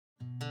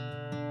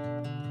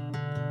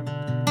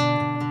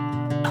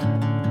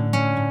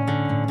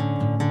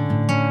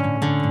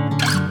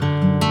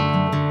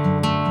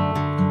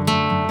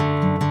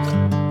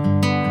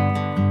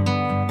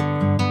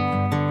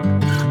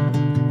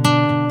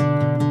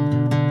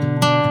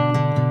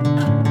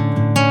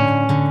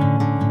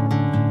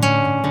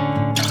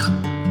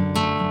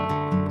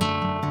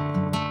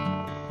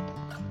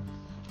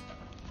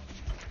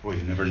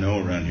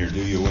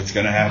it's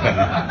going to happen.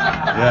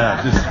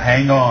 Yeah, just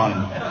hang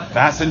on.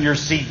 Fasten your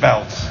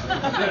seatbelts.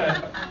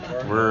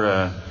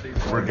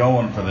 We're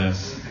going for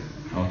this.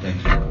 Oh,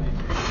 thank you.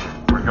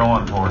 We're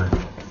going for it.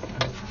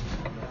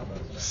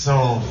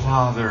 So,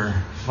 Father,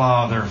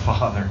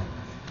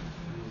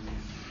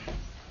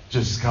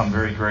 just come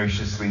very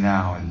graciously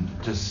now, and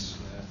just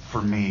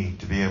for me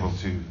to be able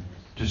to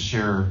just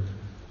share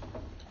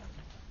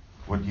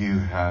what you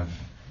have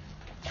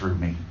through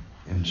me.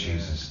 In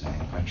Jesus'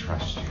 name, I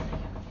trust you.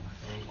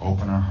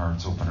 Open our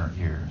hearts, open our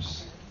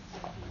ears.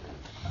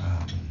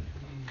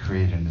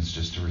 Create in us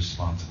just a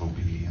responsive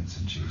obedience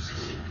in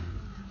Jesus'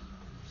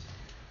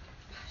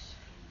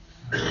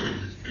 name.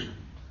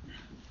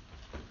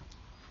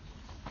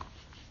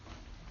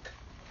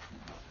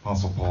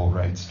 Apostle Paul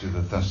writes to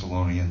the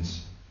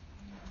Thessalonians,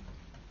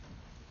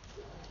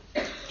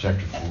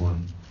 chapter 4,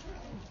 1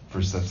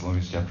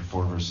 Thessalonians chapter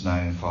 4, verse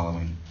 9 and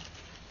following.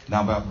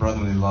 Now about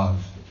brotherly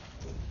love,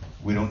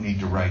 we don't need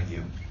to write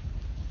you.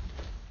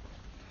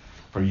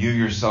 For you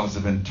yourselves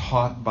have been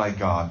taught by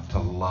God to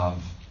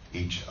love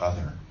each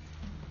other.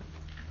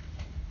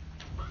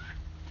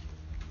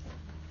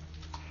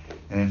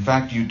 And in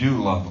fact, you do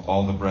love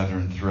all the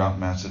brethren throughout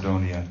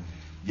Macedonia.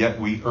 Yet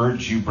we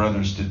urge you,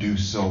 brothers, to do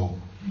so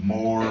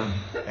more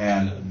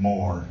and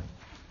more.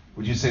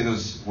 Would you say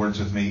those words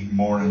with me?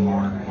 More and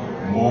more.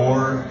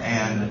 More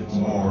and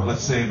more.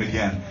 Let's say them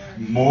again.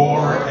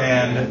 More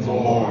and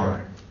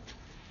more.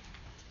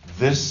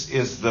 This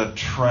is the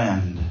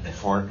trend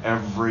for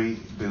every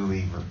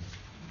believer.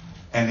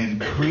 An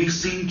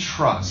increasing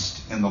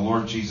trust in the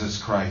Lord Jesus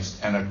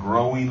Christ and a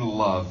growing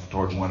love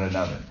toward one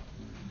another.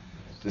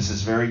 This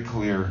is very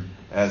clear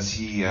as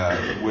he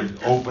would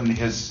open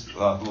his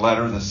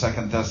letter, the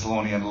 2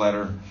 Thessalonian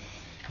letter.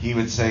 He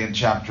would say in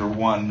chapter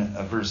 1,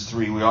 verse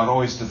 3, we ought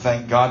always to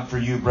thank God for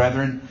you,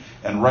 brethren,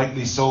 and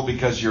rightly so,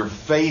 because your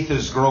faith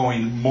is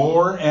growing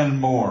more and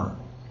more,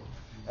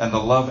 and the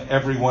love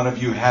every one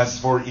of you has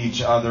for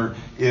each other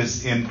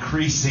is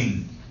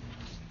increasing.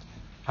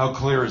 How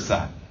clear is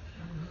that?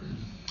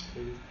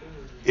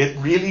 It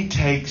really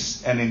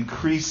takes an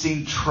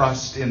increasing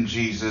trust in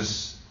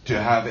Jesus to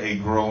have a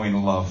growing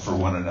love for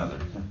one another.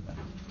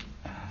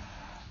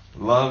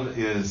 Love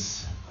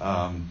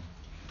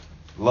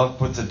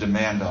puts a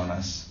demand on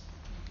us.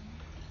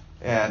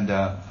 And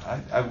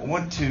I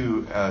want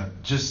to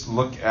just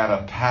look at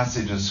a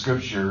passage of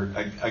Scripture.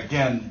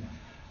 Again,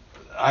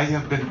 I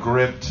have been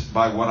gripped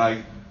by what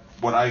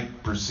I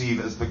perceive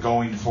as the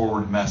going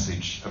forward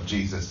message of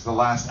Jesus. The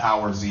last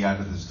hours he had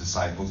with his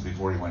disciples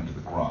before he went to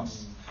the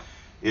cross.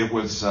 It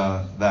was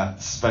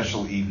that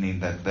special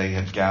evening that they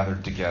had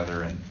gathered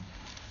together.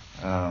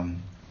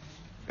 And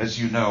as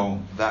you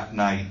know, that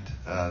night,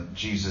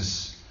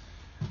 Jesus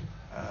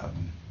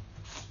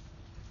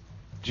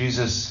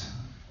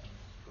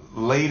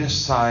laid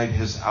aside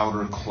his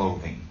outer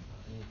clothing.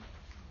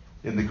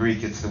 In the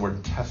Greek, it's the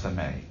word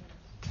tetheme.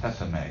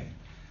 Tetheme.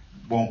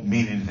 Won't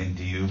mean anything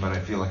to you, but I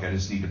feel like I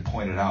just need to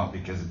point it out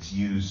because it's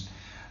used.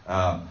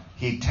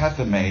 He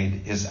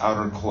tethemade his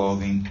outer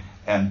clothing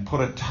and put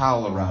a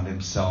towel around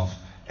himself,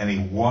 and he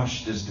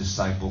washed his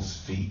disciples'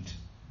 feet.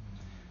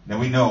 Now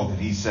we know that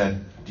he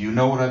said, do you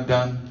know what I've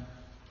done?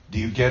 Do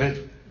you get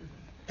it?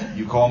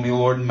 You call me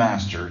Lord and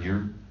Master.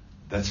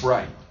 That's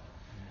right.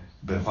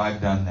 But if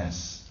I've done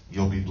this,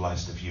 you'll be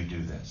blessed if you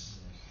do this.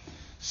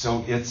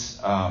 So it's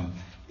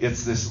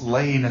this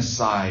laying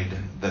aside,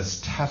 this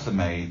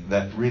tetheme,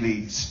 that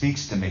really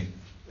speaks to me.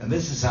 And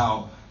this is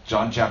how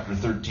John chapter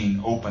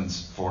 13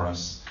 opens for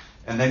us.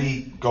 And then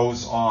he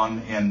goes on,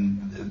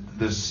 and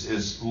this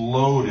is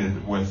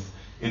loaded with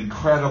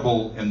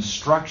incredible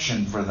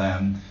instruction for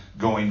them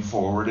going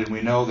forward. And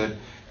we know that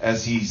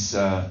as he's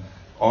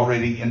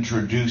already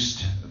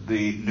introduced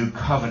the new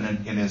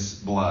covenant in his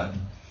blood,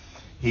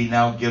 he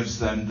now gives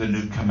them the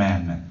new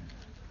commandment.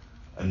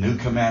 A new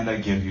command I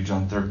give you,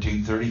 John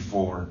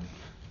 13:34.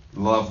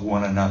 Love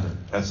one another.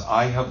 As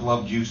I have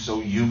loved you,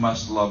 so you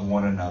must love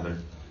one another.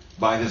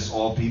 By this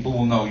all people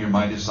will know you're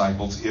my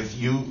disciples if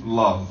you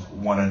love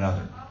one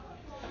another.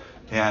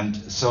 And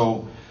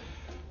so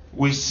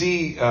we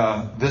see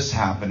this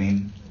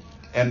happening.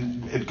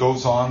 And it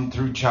goes on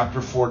through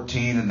chapter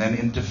 14 and then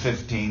into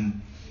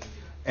 15.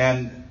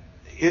 And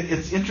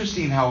it's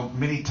interesting how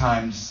many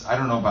times, I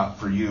don't know about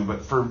for you,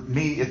 but for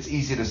me, it's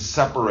easy to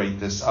separate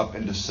this up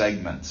into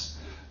segments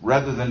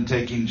rather than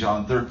taking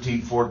John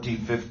 13, 14,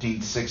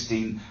 15,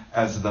 16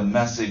 as the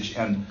message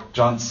and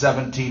John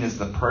 17 as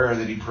the prayer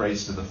that he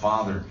prays to the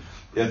Father.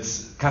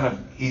 It's kind of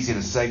easy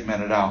to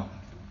segment it out.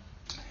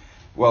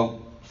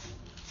 Well,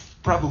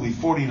 probably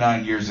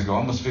 49 years ago,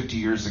 almost 50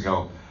 years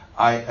ago,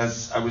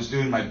 as I was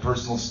doing my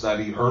personal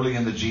study early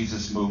in the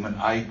Jesus movement,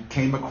 I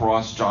came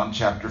across John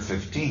chapter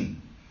 15.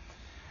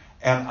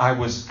 And I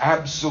was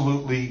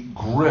absolutely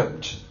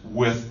gripped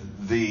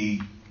with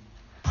the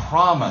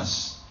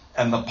promise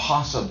and the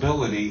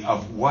possibility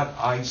of what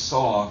I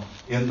saw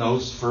in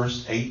those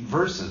first 8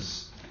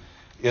 verses.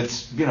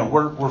 It's,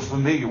 we're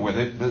familiar with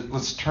it, but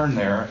let's turn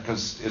there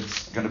because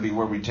it's going to be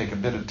where we take a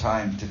bit of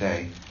time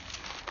today.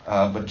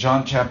 But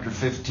John chapter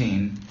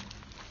 15,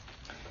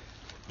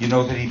 You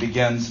know that he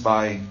begins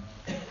by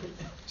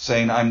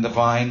saying, I'm the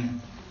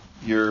vine,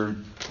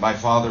 my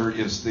Father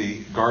is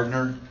the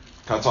gardener,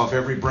 cuts off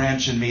every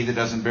branch in me that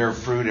doesn't bear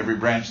fruit. Every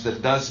branch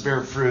that does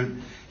bear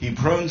fruit, he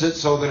prunes it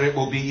so that it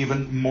will be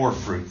even more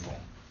fruitful.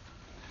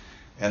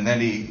 And then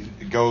he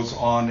goes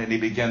on and he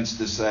begins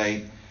to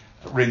say,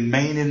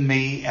 remain in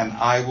me and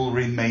I will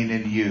remain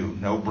in you.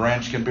 No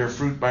branch can bear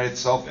fruit by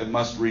itself. It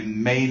must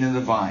remain in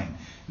the vine.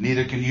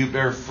 Neither can you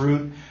bear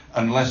fruit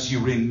unless you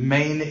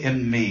remain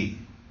in me.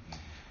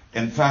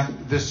 In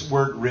fact, this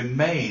word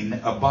remain,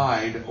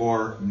 abide,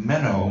 or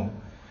meno,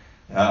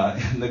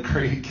 in the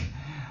Greek,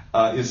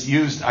 is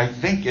used, I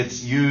think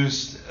it's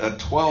used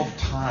 12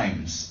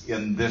 times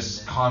in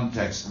this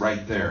context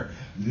right there.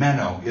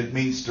 Meno, it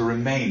means to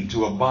remain,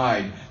 to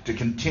abide, to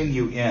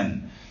continue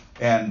in.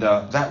 And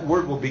that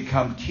word will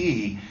become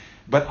key.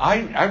 But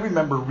I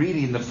remember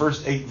reading the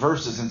first 8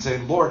 verses and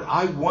saying, Lord,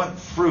 I want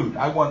fruit.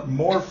 I want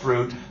more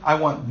fruit. I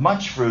want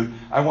much fruit.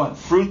 I want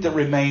fruit that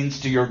remains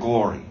to your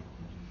glory.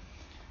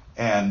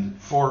 And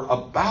for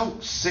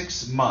about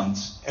 6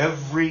 months,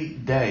 every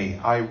day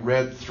I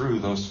read through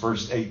those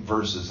first 8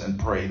 verses and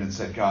prayed and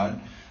said,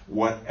 God,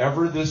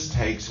 whatever this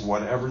takes,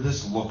 whatever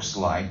this looks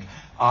like,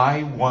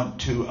 I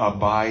want to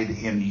abide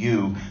in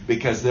you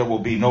because there will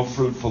be no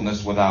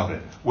fruitfulness without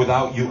it.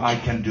 Without you, I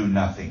can do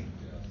nothing.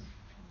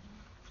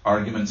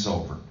 Argument's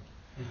over.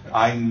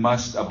 I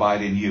must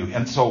abide in you.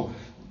 And so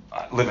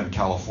I live in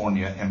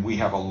California, and we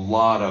have a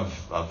lot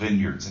of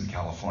vineyards in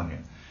California.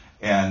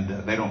 And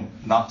they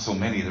not so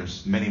many.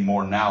 There's many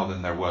more now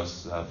than there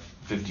was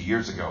 50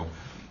 years ago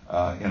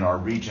in our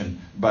region.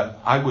 But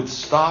I would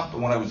stop,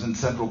 when I was in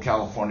Central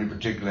California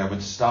particularly, I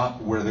would stop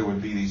where there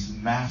would be these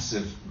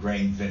massive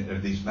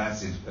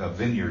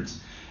vineyards.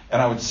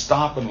 And I would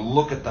stop and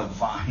look at the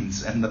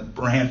vines and the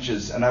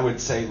branches. And I would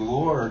say,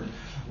 Lord,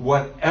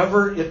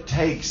 whatever it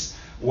takes,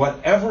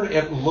 whatever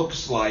it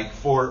looks like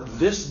for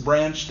this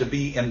branch to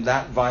be in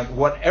that vine,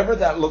 whatever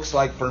that looks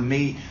like for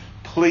me,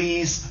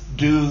 please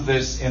do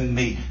this in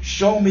me.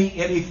 Show me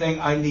anything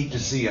I need to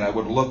see. And I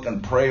would look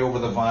and pray over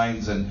the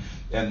vines and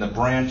the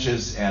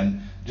branches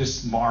and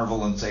just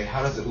marvel and say,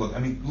 how does it look? I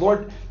mean,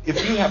 Lord,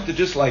 if you have to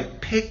just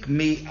like pick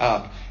me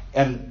up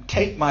and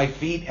take my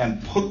feet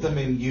and put them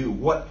in you,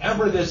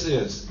 whatever this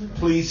is,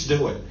 please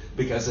do it.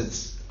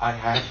 Because I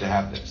have to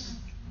have this.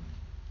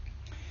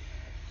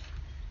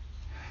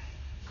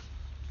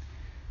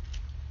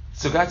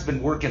 So God's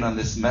been working on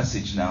this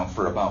message now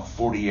for about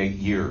 48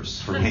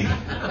 years for me.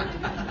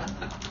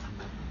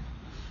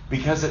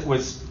 Because it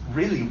was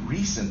really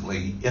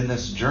recently in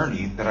this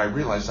journey that I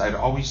realized I'd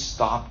always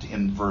stopped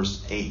in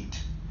verse 8.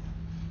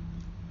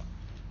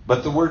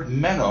 But the word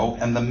meno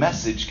and the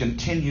message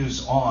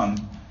continues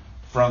on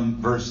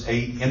from verse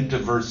 8 into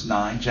verse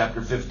 9,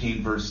 chapter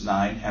 15, verse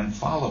 9, and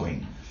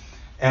following.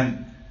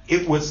 And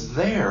it was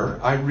there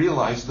I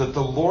realized that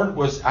the Lord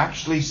was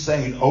actually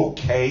saying,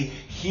 okay,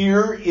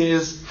 here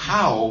is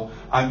how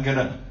I'm going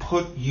to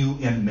put you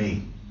in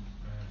me.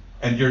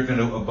 And you're going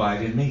to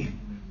abide in me.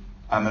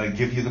 I'm going to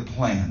give you the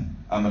plan.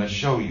 I'm going to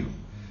show you.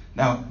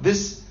 Now,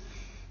 this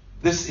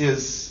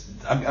is,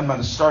 I'm going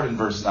to start in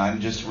verse 9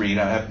 and just read.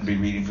 I happen to be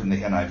reading from the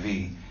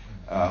NIV.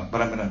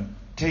 But I'm going to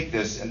take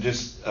this and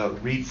just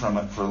read from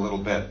it for a little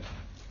bit.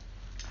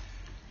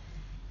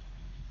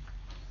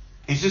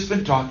 He's just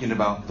been talking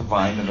about the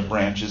vine and the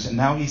branches. And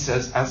now he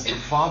says, as the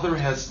Father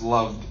has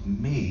loved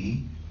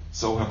me,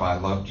 so have I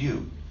loved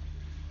you.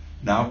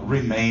 Now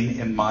remain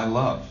in my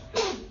love.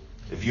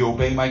 If you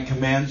obey my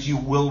commands, you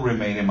will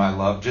remain in my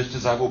love, just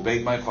as I've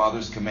obeyed my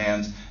Father's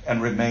commands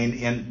and remain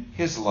in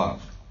his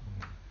love.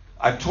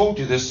 I've told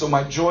you this so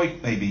my joy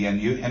may be in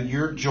you and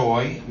your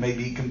joy may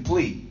be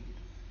complete.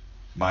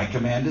 My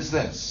command is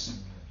this: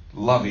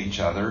 love each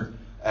other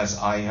as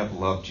I have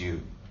loved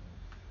you.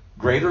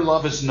 Greater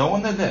love is no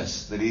one than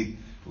this, that he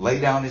lay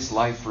down his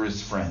life for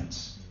his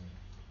friends.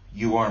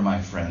 You are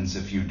my friends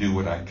if you do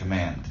what I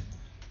command.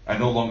 I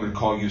no longer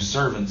call you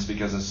servants,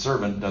 because a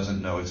servant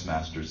doesn't know his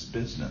master's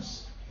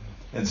business.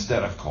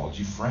 Instead, I've called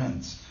you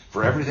friends.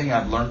 For everything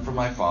I've learned from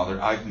my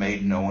Father, I've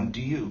made known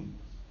to you.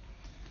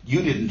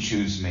 You didn't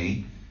choose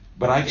me,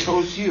 but I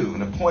chose you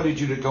and appointed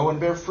you to go and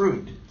bear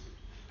fruit.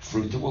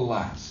 Fruit that will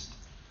last.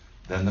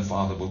 Then the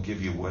Father will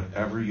give you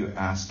whatever you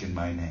ask in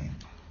my name.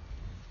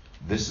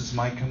 This is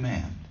my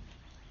command.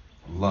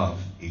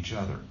 Love each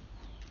other.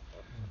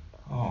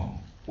 Oh,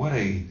 what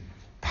a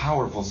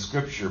powerful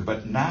scripture.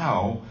 But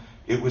now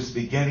it was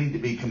beginning to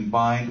be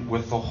combined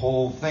with the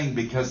whole thing,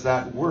 because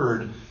that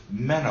word,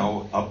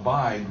 meno,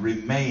 abide,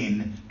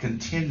 remain,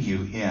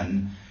 continue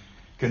in,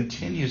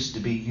 continues to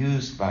be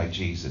used by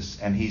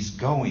Jesus. And he's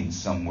going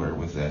somewhere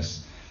with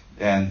this.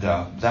 And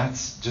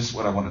that's just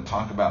what I want to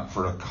talk about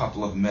for a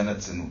couple of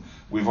minutes. And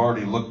we've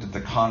already looked at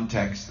the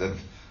context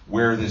of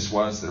where this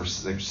was.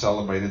 They've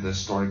celebrated the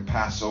historic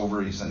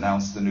Passover. He's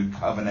announced the new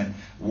covenant,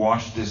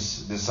 washed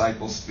his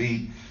disciples'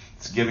 feet.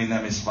 It's giving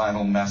them his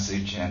final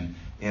message, and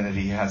in it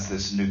he has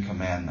this new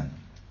commandment.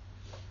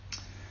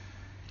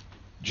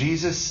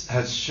 Jesus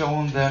has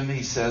shown them,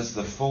 he says,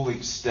 the full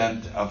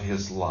extent of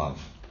his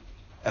love.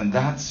 And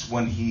that's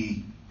when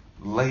he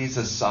lays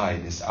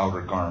aside his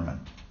outer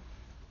garment,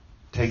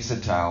 takes a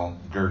towel,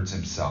 girds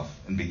himself,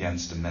 and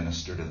begins to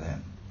minister to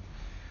them.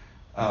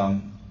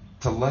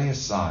 To lay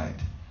aside,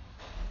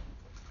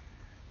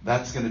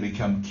 that's going to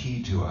become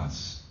key to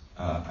us.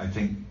 I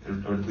think,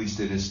 or at least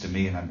it is to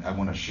me, and I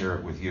want to share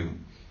it with you.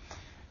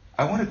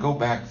 I want to go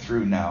back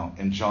through now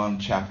in John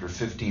chapter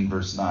 15,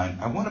 verse 9.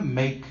 I want to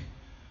make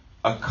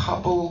a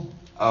couple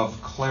of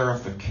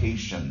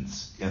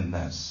clarifications in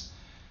this,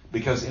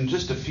 because in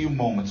just a few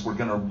moments we're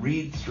going to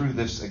read through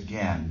this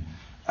again,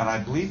 and I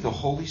believe the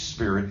Holy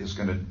Spirit is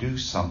going to do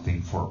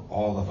something for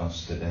all of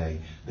us today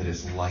that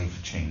is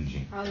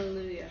life-changing.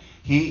 Hallelujah.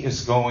 He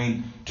is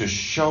going to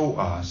show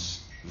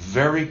us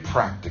very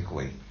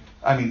practically.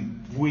 I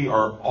mean, we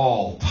are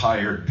all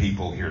tired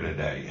people here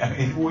today. I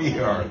mean, we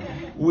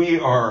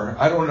are,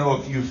 I don't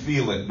know if you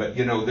feel it, but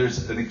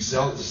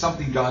there's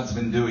something God's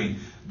been doing,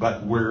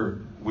 but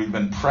we've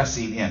been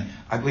pressing in.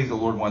 I believe the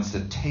Lord wants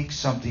to take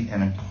something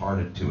and impart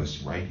it to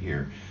us right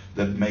here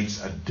that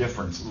makes a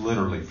difference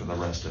literally for the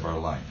rest of our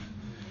life.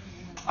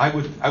 I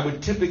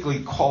would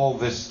typically call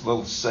this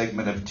little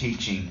segment of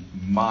teaching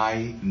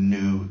My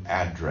New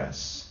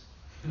Address.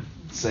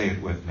 Say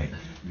it with me.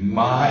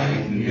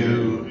 My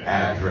new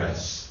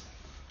address.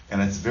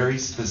 And it's very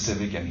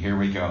specific, and here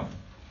we go.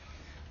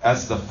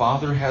 As the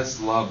Father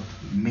has loved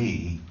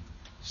me,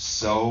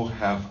 so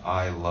have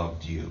I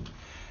loved you.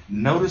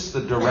 Notice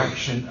the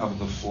direction of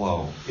the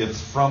flow. It's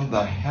from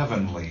the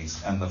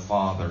heavenlies and the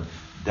Father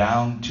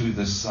down to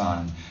the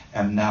Son,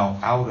 and now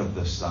out of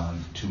the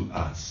Son to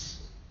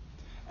us.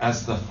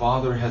 As the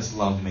Father has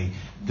loved me.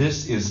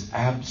 This is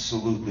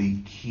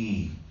absolutely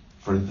key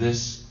for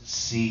this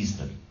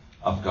season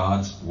of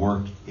God's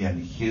work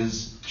in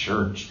His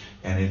church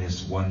and in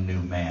His one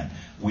new man.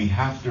 We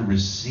have to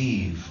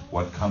receive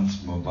what comes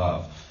from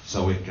above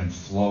so it can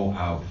flow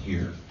out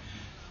here.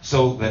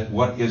 So that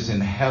what is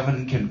in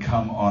heaven can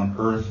come on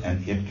earth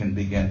and it can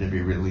begin to be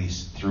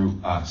released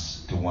through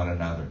us to one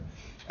another.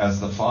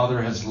 As the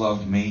Father has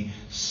loved me,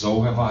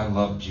 so have I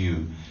loved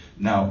you.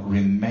 Now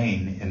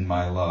remain in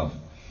my love.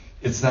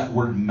 It's that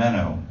word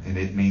meno, and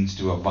it means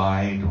to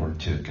abide or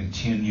to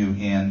continue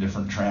in,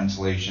 different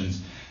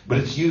translations. But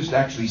it's used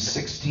actually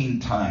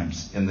 16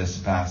 times in this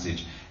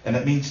passage. And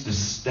it means to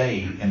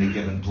stay in a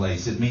given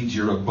place. It means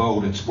your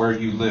abode. It's where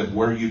you live,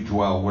 where you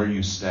dwell, where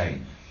you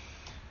stay.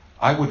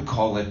 I would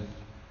call it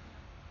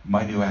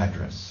my new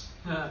address.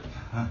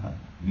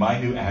 My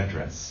new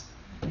address.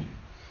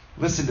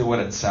 Listen to what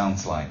it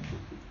sounds like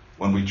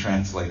when we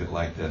translate it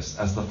like this.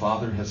 As the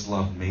Father has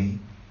loved me,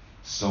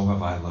 so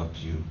have I loved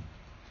you.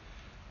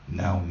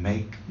 Now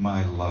make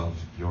my love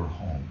your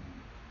home.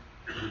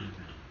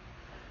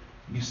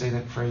 You say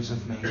that phrase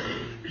with me?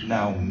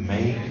 Now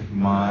make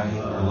my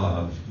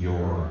love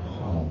your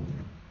home.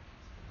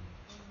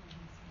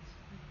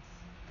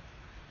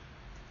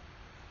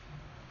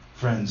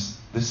 Friends,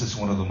 this is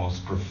one of the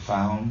most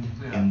profound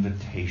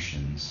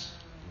invitations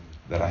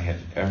that I have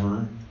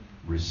ever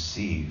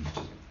received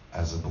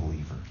as a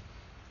believer.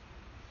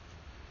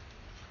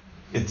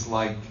 It's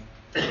like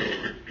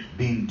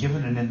being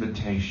given an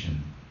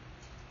invitation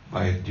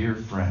by a dear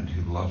friend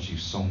who loves you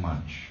so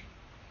much.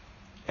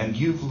 And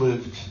you've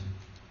lived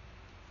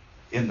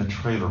in the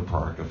trailer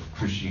park of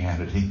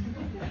Christianity.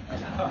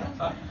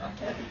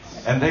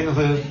 And they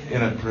live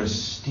in a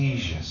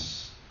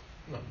prestigious,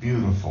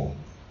 beautiful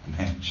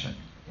mansion.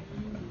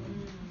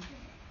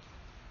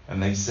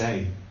 And they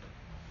say,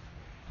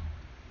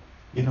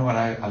 you know what,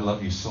 I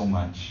love you so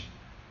much.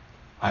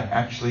 My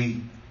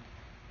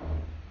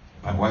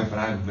wife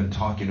and I have been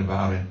talking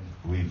about it.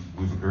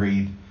 We've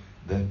agreed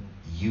that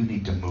you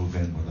need to move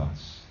in with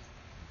us.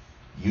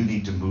 You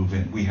need to move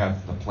in. We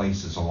have the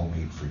places all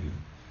made for you.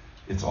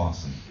 It's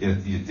awesome.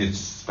 It's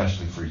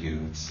especially for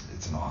you.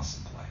 It's an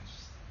awesome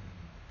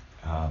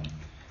place.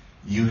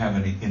 You have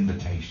an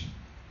invitation,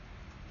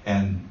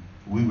 and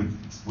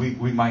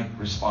we might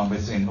respond by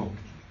saying, "Oh,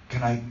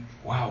 can I?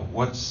 Wow,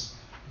 what's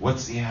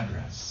the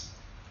address?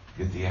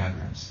 Get the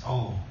address.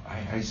 Oh,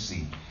 I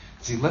see.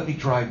 See, let me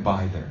drive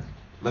by there.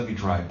 Let me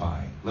drive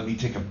by. Let me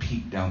take a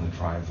peek down the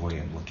driveway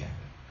and look at it.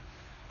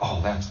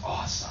 Oh, that's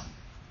awesome.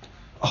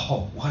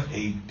 Oh, what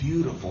a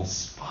beautiful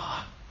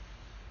spot.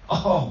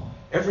 Oh,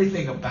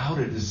 everything about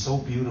it is so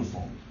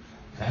beautiful.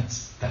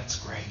 That's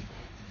great."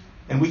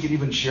 And we could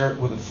even share it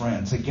with a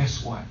friend. Say,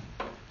 guess what?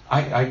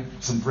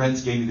 Some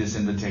friends gave me this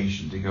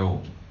invitation to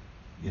go,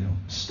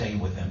 stay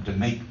with them, to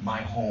make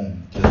my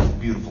home this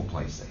beautiful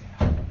place they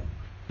have.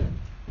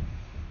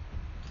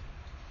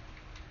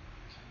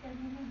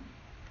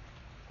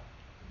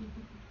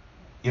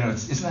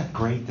 Isn't that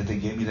great that they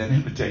gave me that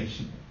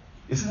invitation?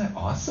 Isn't that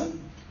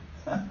awesome?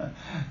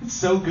 It's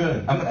so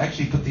good. I'm going to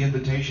actually put the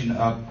invitation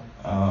up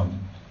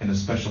in a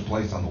special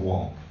place on the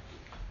wall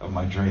of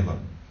my trailer.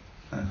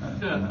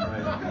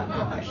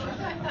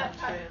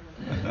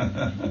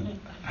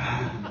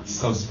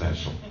 So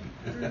special.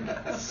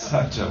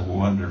 Such a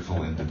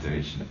wonderful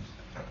invitation.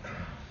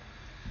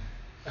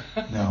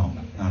 No.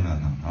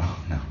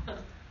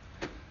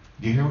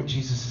 Do you hear what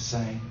Jesus is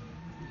saying?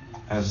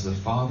 As the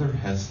Father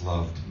has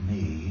loved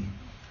me,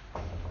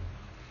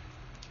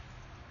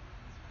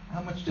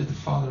 How much did the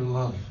Father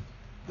love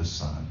the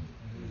Son?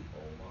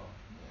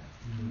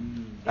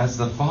 As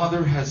the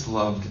Father has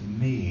loved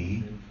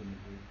me,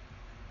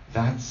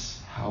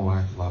 that's how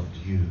I've loved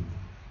you.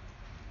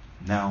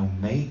 Now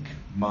make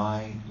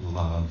my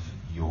love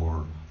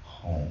your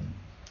home.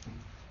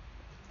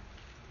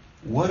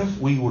 What if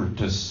we were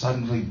to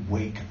suddenly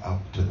wake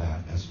up to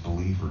that as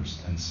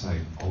believers and say,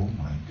 oh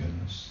my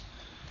goodness,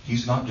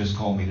 He's not just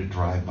called me to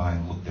drive by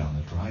and look down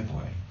the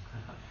driveway.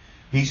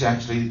 He's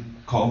actually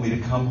called me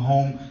to come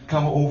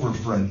over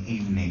for an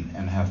evening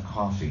and have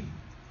coffee.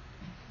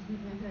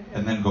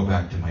 And then go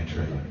back to my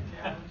trailer.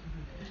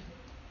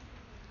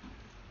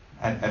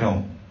 I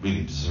don't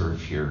really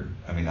deserve here.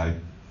 I mean,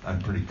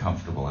 I'm pretty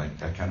comfortable. I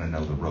kind of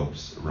know the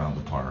ropes around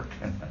the park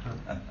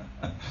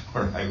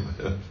where I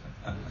live.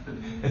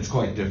 It's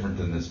quite different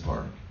than this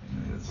park.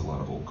 It's a lot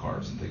of old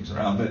cars and things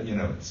around, but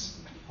it's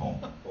home.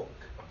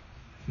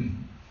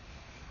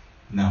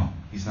 No,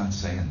 he's not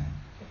saying that.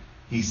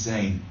 He's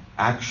saying,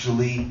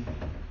 actually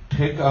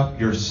pick up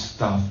your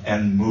stuff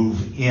and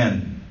move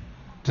in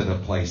to the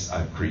place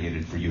I've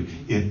created for you.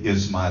 It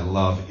is my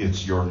love.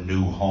 It's your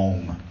new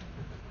home.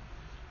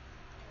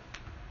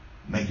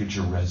 Make it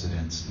your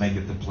residence. Make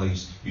it the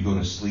place you go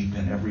to sleep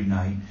in every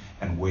night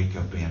and wake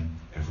up in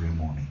every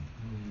morning.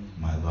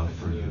 My love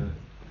for you.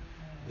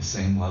 The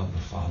same love the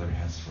Father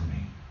has for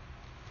me.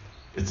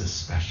 It's a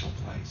special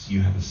place. You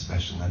have a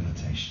special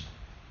invitation.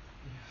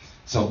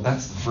 So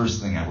that's the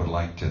first thing I would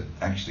like to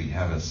actually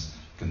have us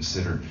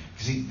consider.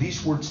 See,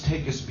 these words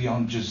take us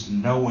beyond just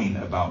knowing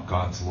about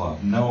God's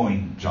love,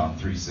 knowing John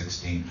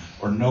 3:16,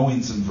 or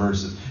knowing some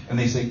verses. And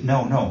they say,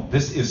 no,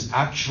 this is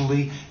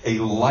actually a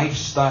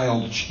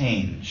lifestyle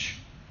change.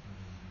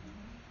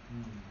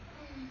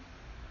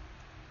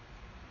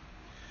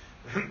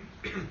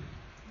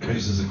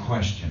 Raises a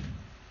question.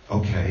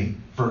 Okay,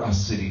 for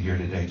us sitting here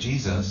today,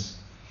 Jesus,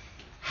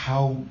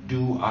 how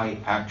do I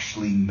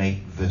actually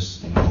make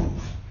this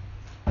move?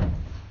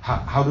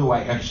 How do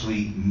I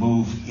actually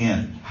move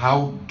in?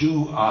 How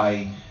do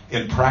I,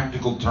 in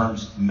practical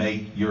terms,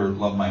 make your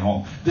love my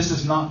home? This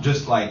is not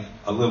just like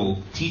a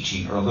little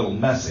teaching or a little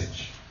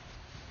message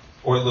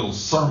or a little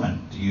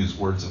sermon, to use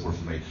words that we're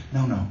familiar.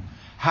 No.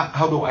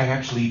 How do I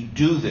actually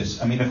do this?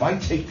 I mean, if I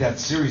take that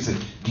seriously,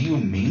 do you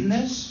mean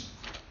this?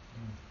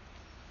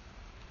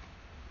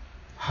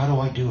 How do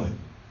I do it?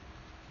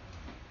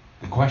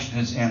 The question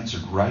is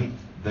answered right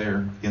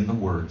there in the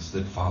words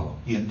that follow.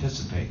 He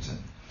anticipates it.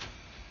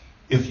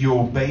 If you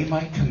obey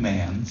my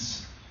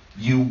commands,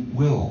 you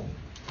will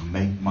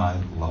make my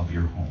love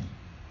your home.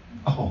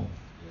 Oh.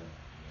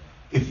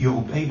 If you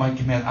obey my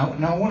command.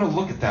 Now I want to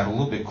look at that a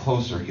little bit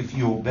closer. If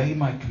you obey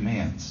my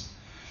commands.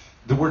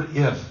 The word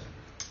if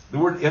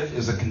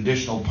is a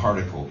conditional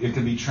particle. It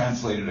can be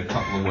translated a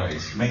couple of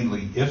ways.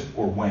 Mainly if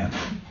or when.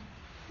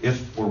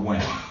 If or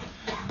when.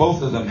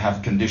 Both of them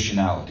have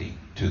conditionality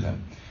to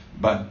them.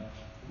 But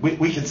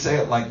we could say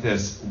it like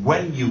this.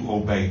 When you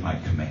obey my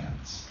commands.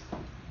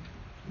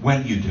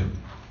 When you do.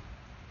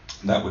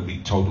 That would be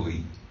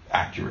totally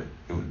accurate.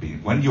 It would be,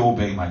 when you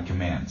obey my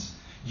commands,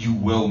 you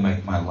will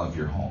make my love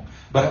your home.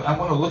 But I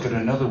want to look at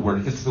another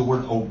word. It's the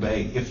word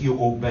obey. If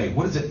you obey.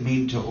 What does it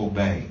mean to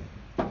obey?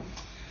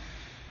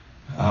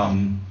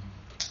 The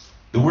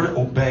word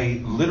obey,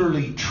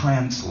 literally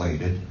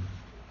translated,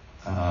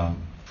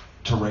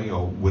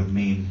 tereo, would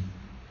mean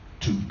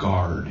to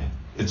guard.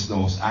 It's the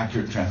most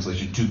accurate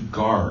translation, to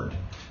guard.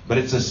 But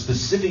it's a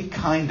specific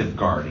kind of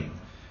guarding.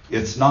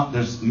 It's not,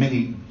 there's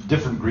many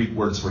different Greek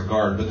words for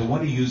guard, but the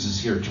one he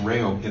uses here,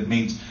 tereo, it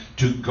means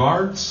to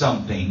guard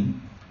something.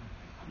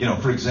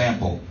 For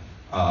example,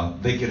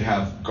 they could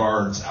have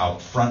guards out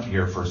front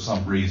here for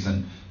some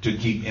reason to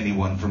keep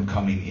anyone from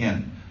coming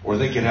in. Or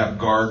they could have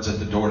guards at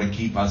the door to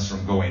keep us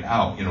from going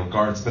out,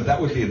 guards, but that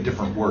would be a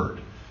different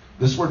word.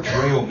 This word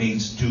tereo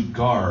means to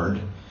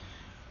guard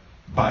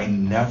by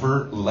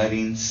never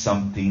letting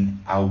something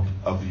out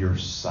of your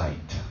sight.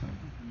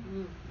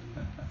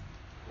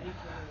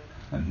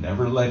 And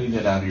never letting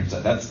it out of your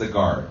sight. That's the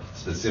guard,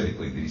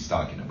 specifically, that he's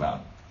talking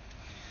about.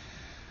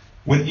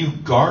 When you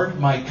guard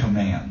my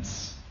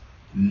commands,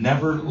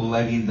 never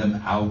letting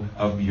them out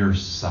of your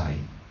sight,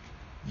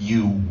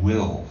 you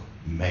will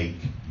make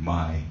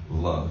my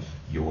love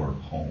your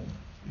home.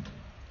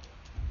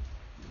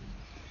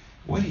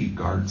 Why do you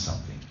guard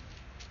something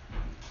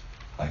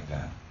like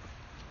that?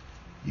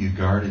 You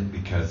guard it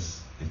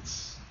because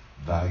it's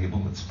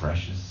valuable, it's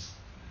precious,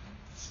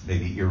 it's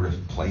maybe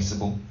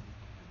irreplaceable.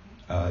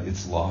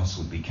 Its loss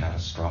would be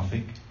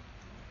catastrophic.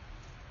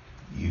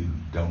 You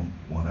don't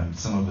want to.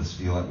 Some of us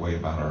feel that way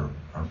about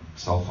our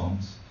cell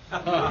phones.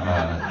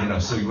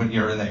 So when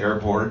you're in the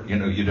airport,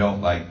 you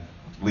don't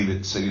leave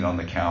it sitting on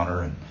the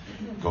counter and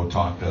go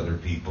talk to other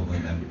people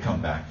and then come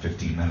back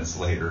 15 minutes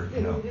later.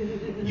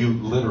 You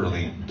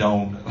literally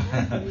don't.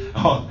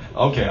 Oh,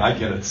 okay, I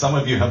get it. Some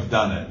of you have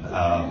done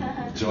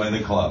it. Join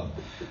the club.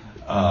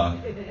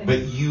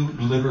 But you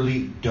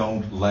literally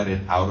don't let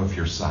it out of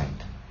your sight.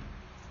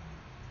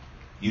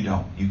 You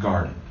don't. You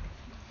guard it.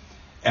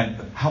 And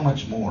how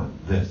much more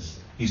this?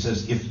 He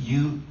says,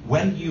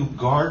 when you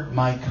guard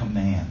my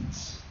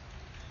commands,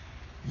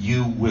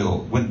 You will.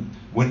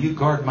 When you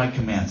guard my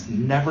commands,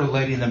 never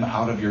letting them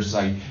out of your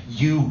sight,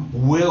 you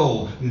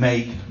will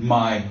make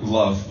my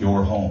love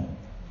your home.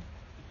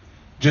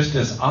 Just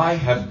as I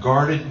have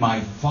guarded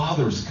my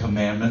Father's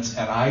commandments,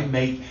 and I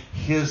make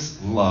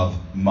his love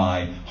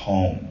my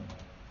home.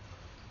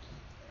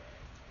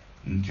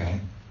 Okay.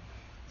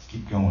 Let's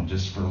keep going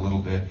just for a little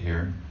bit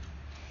here.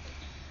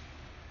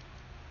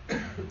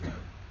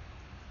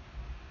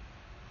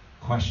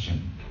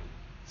 Question.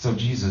 So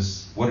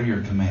Jesus, what are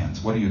your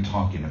commands? What are you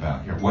talking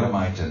about here? What am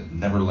I to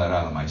never let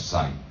out of my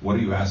sight? What are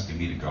you asking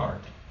me to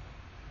guard?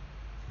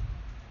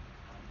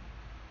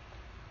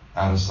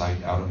 Out of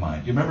sight, out of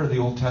mind. You remember the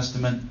Old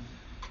Testament?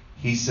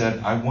 He said,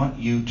 I want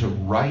you to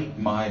write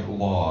my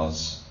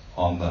laws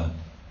on the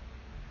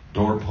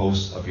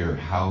doorposts of your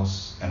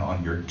house and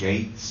on your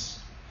gates.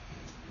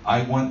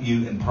 I want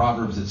you, in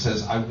Proverbs it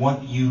says, I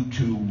want you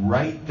to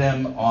write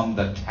them on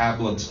the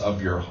tablets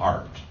of your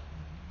heart.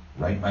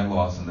 Write my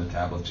laws on the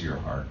tablets of your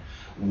heart.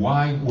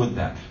 Why would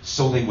that?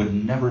 So they would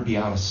never be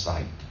out of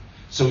sight.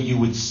 So you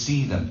would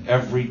see them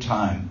every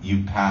time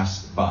you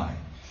passed by.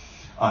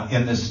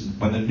 When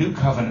the new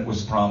covenant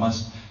was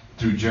promised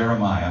through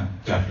Jeremiah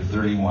chapter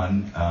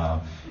 31,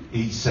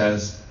 he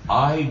says,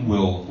 I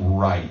will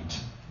write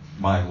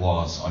my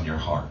laws on your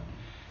heart.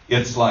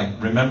 It's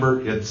like,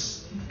 remember,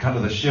 it's kind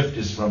of the shift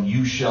is from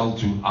you shall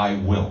to I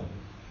will.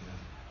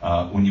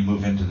 When you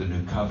move into the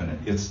new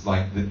covenant, it's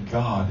like that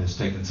God has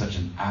taken such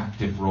an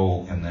active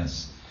role in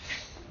this.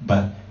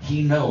 But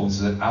he knows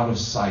that out of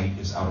sight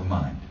is out of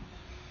mind.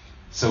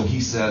 So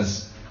he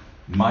says,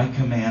 my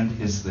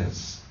command is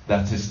this.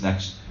 That's his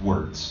next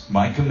words.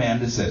 My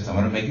command is this. I'm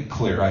going to make it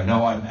clear. I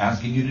know I'm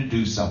asking you to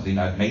do something.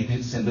 I've made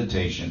this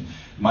invitation.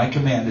 My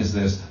command is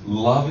this.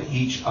 Love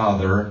each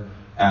other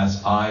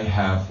as I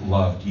have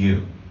loved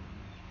you.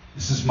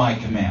 This is my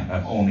command.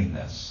 I'm owning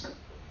this.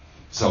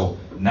 So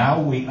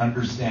now we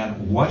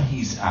understand what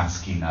he's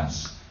asking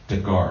us to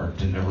guard,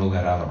 to never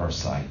let out of our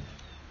sight.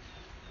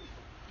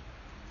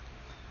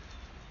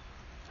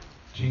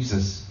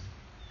 Jesus,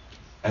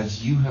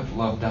 as you have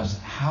loved us,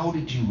 how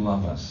did you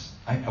love us?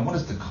 I want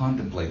us to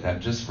contemplate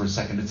that just for a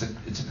second. It's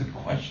a good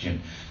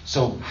question.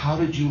 So how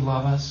did you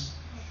love us?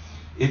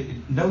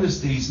 Notice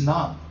that he's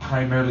not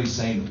primarily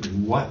saying,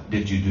 what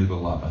did you do to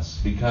love us?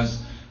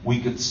 Because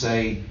we could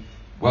say,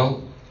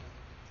 well,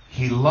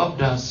 he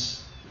loved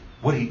us.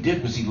 What he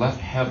did was he left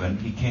heaven.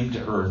 He came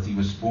to earth. He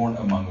was born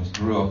among us,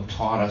 grew up,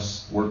 taught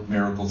us, worked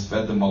miracles,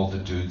 fed the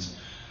multitudes,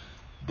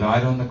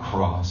 died on the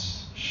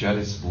cross, shed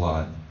his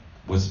blood,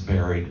 was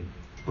buried,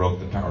 broke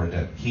the power of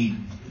death.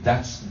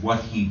 That's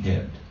what he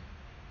did.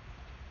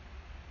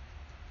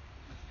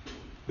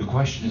 The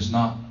question is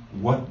not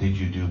what did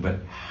you do,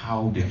 but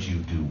how did you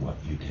do what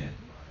you did?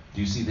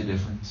 Do you see the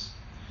difference?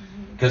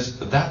 Because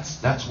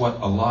that's what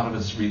a lot of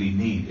us really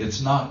need.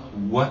 It's not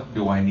what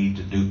do I need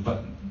to do,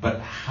 but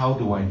how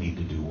do I need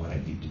to do what I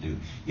need to do?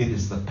 It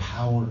is the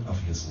power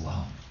of his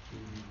love.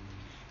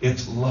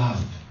 It's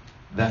love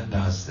that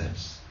does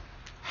this.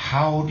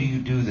 How do you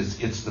do this?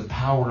 It's the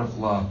power of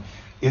love.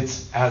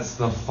 It's as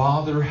the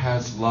Father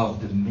has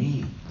loved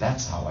me.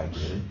 That's how I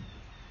did it.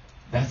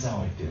 That's how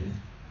I did it.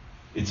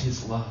 It's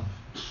his love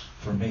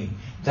for me.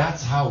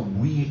 That's how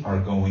we are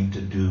going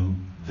to do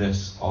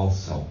this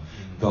also.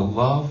 The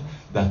love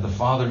that the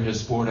Father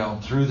has poured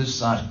out through the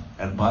Son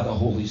and by the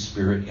Holy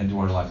Spirit into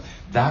our life.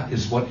 That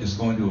is what is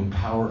going to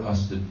empower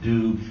us to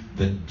do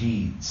the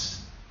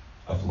deeds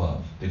of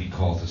love that he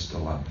calls us to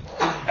love.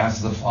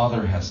 As the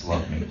Father has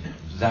loved me,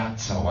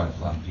 that's how I've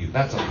loved you.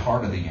 That's a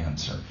part of the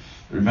answer.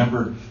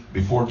 Remember,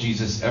 before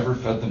Jesus ever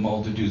fed the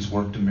multitudes,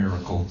 worked a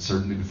miracle,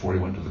 certainly before he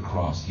went to the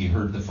cross, he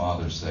heard the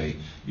Father say,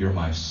 you're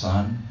my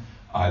Son.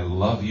 I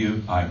love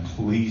you. I'm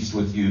pleased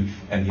with you.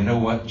 And you know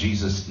what?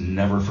 Jesus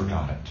never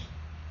forgot it.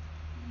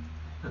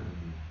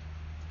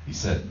 He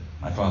said,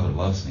 my Father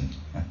loves me.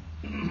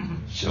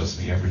 Shows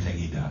me everything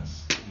he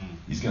does.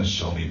 He's going to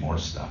show me more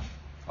stuff.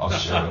 I'll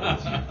share it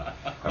with you.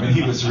 I mean,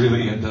 he was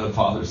really into the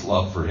Father's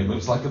love for him. It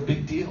was like a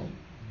big deal.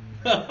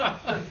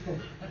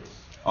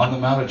 On the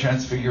Mount of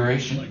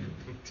Transfiguration,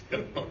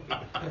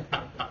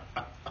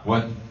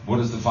 what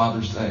does the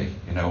Father say?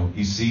 You know,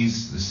 he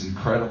sees this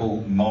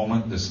incredible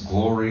moment, this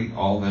glory,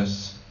 all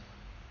this.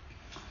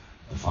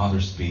 The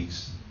Father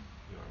speaks.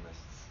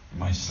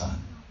 My Son,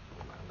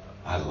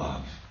 I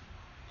love.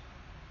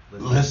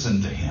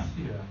 Listen to him.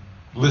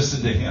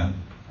 Listen to him.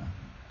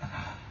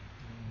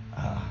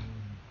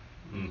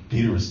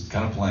 Peter was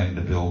kind of planning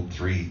to build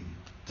 3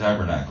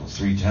 tabernacles,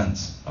 3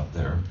 tents up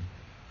there.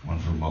 One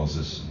for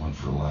Moses and one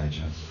for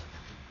Elijah.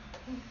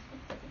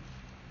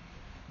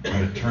 But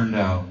it turned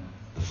out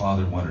the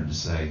Father wanted to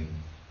say,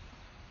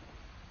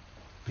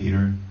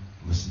 Peter,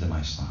 listen to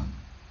my Son.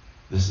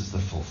 This is the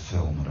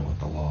fulfillment of what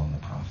the law and the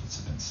prophets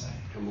have been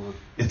saying. Come on.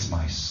 It's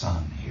my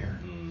Son here.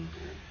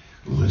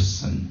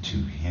 Listen to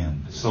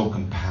him. So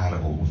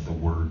compatible with the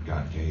word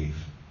God gave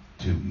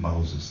to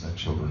Moses and the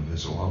children of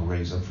Israel. I'll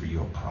raise up for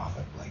you a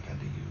prophet like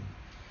unto you.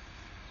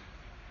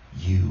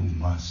 You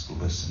must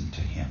listen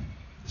to him,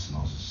 as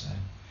Moses said.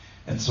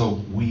 And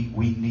so we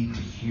need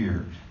to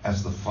hear,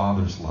 as the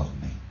Father's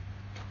loved me,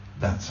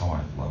 that's how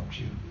I've loved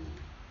you.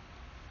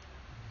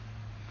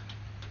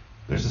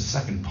 There's a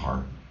second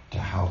part to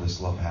how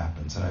this love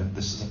happens. And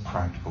this is a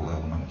practical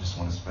element. I just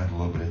want to spend a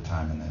little bit of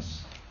time in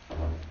this.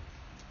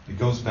 It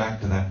goes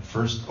back to that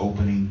first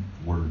opening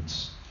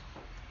words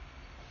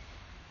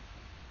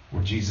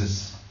where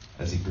Jesus,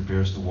 as he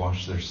prepares to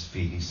wash their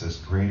feet, he says,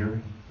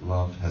 greater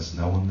love has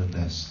no one than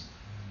this,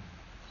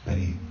 that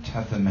he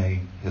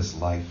made his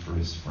life for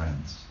his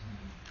friends.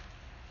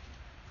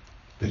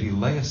 That he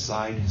lay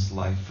aside his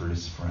life for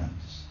his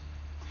friends.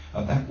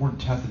 That word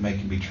tetheme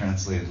can be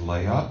translated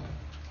lay up,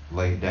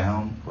 lay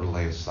down, or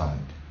lay aside.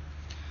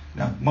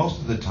 Now, most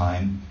of the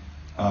time,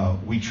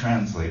 we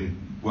translate it,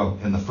 well,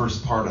 in the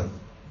first part of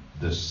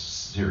this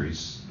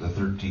series, the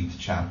 13th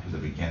chapter, the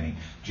beginning,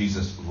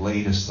 Jesus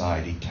laid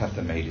aside, he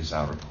made his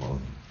outer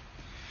clothing.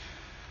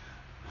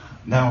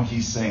 Now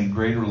he's saying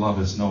greater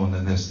love is no one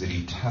than this, that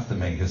he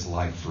made his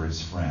life for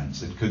his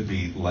friends. It could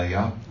be lay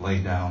up, lay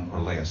down, or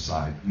lay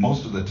aside.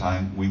 Most of the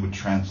time, we would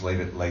translate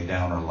it lay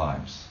down our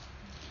lives.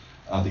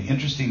 The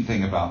interesting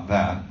thing about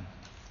that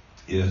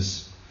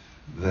is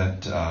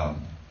that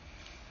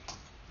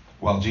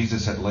while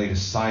Jesus had laid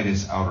aside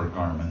his outer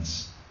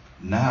garments,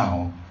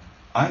 now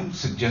I'm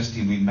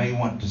suggesting we may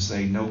want to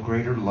say no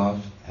greater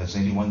love has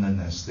anyone than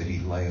this, that he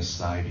lay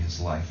aside his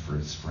life for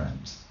his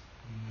friends.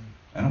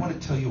 And I want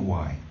to tell you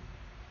why.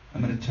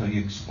 I'm going to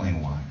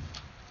explain why.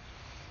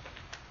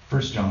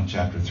 1 John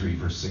chapter 3,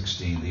 verse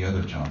 16, the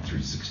other John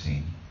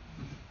 3:16,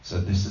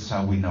 said this is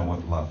how we know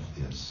what love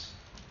is.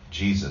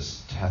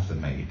 Jesus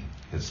made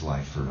his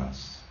life for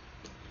us.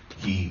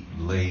 He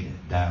laid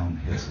down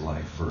his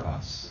life for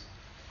us.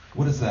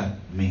 What does that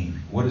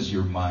mean? What is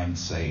your mind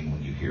saying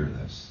when you hear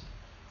this?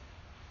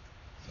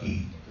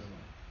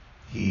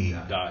 He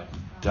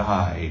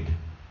died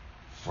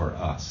for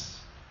us.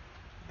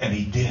 And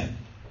he did.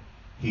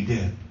 He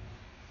did.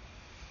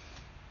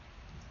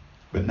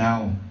 But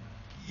now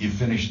you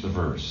finish the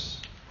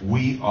verse.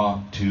 We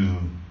ought to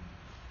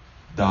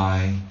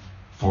die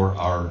for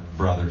our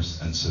brothers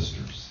and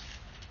sisters.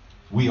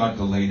 We ought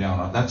to lay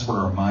down. That's what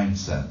our mind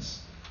says.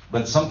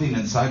 But something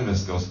inside of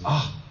us goes,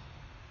 I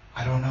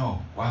don't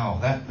know. Wow,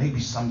 that maybe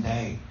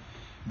someday.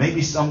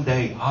 Maybe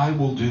someday I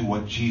will do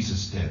what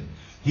Jesus did.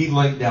 He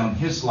laid down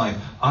his life.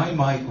 I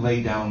might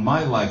lay down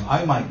my life.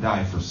 I might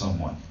die for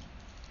someone.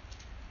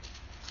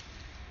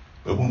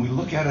 But when we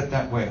look at it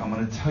that way, I'm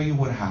going to tell you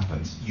what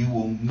happens. You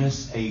will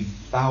miss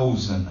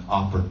 1,000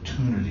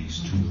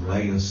 opportunities to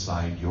lay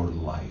aside your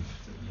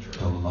life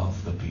to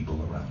love the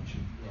people around you.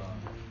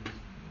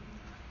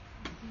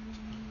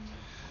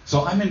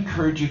 So I'm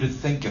encouraging you to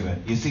think of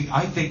it. You see,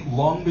 I think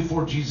long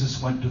before Jesus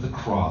went to the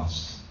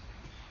cross,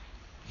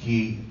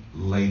 he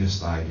laid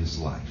aside his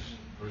life.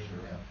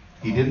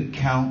 He didn't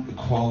count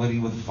equality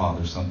with the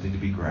Father something to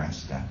be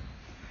grasped at.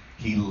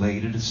 He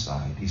laid it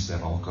aside. He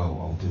said, I'll go,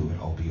 I'll do it,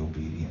 I'll be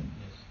obedient.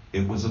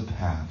 It was a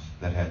path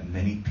that had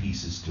many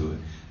pieces to it,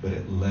 but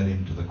it led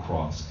him to the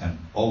cross and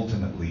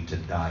ultimately to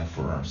die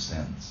for our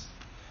sins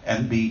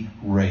and be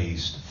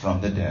raised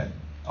from the dead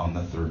on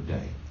the third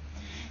day.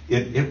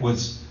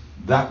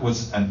 That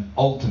was an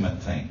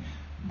ultimate thing.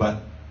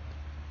 But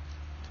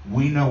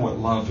we know what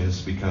love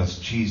is because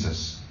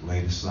Jesus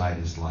laid aside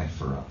his life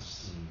for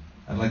us.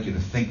 I'd like you to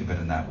think of it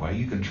in that way.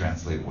 You can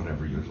translate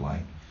whatever you'd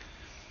like.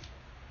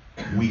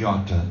 We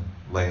ought to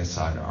lay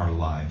aside our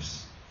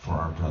lives for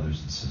our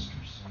brothers and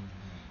sisters.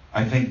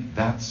 I think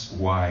that's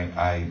why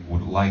I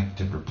would like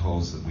to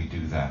propose that we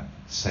do that.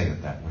 Say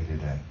it that way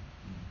today.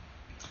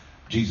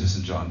 Jesus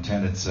in John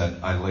 10 had said,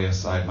 I lay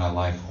aside my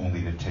life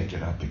only to take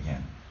it up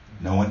again.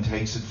 No one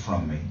takes it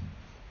from me.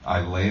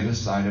 I lay it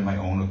aside in my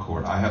own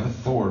accord. I have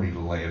authority to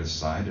lay it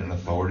aside and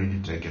authority to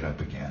take it up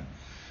again.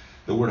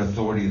 The word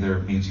authority there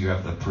means you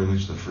have the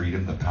privilege, the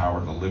freedom, the power,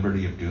 the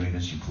liberty of doing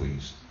as you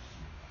please.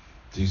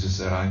 Jesus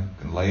said, I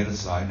can lay it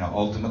aside. Now,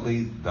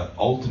 ultimately, the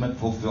ultimate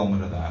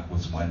fulfillment of that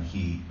was when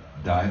he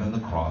died on the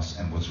cross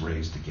and was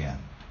raised again.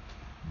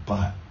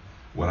 But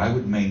what I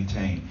would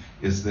maintain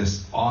is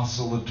this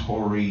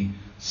oscillatory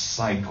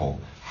cycle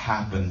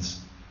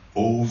happens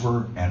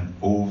over and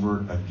over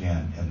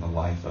again in the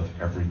life of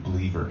every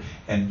believer.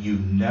 And you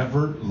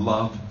never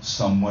love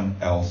someone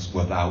else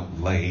without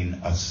laying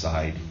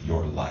aside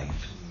your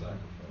life.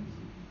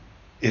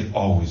 It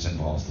always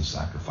involves the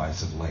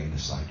sacrifice of laying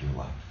aside your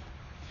life.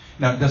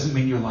 Now, it doesn't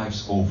mean your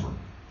life's over.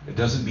 It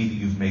doesn't mean that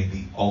you've made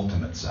the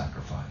ultimate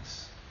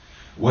sacrifice.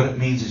 What it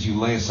means is you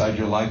lay aside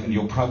your life and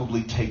you'll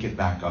probably take it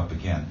back up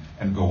again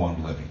and go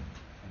on living.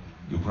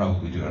 You'll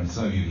probably do it. And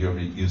some of you here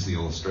use the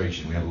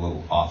illustration. We have a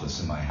little office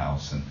in my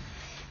house,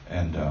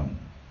 and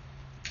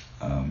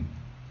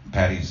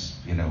Patty's,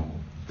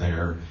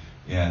 there,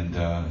 and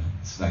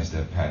it's nice to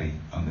have Patty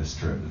on this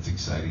trip. It's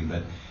exciting,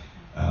 but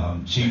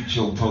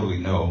she'll totally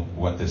know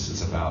what this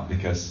is about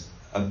because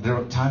there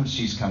are times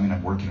she's coming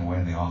up working away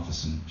in the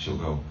office, and she'll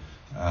go,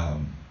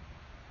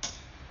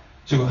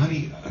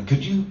 honey,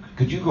 could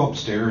you go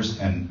upstairs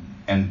and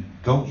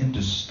go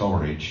into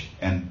storage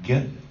and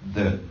get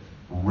the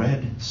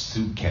red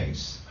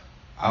suitcase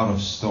out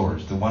of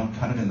storage. The one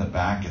kind of in the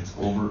back, it's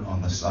over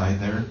on the side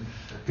there.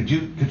 Could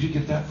you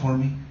get that for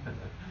me?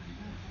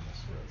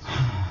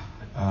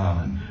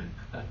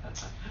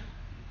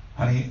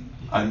 Honey,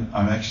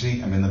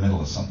 I'm in the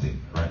middle of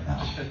something right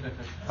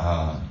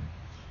now.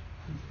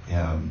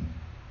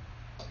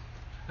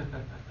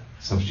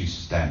 So she's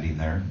standing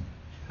there.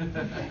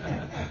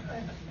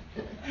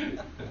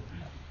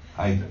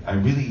 I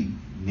really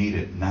need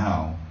it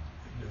now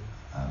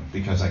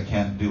because I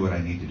can't do what I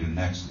need to do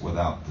next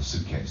without the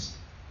suitcase.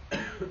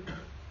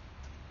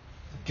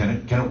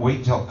 Can it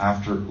wait till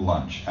after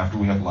lunch? After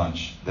we have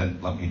lunch, then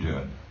let me do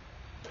it.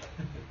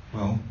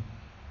 Well,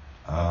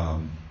 I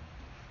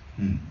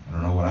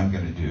don't know what I'm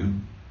going to do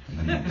in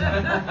the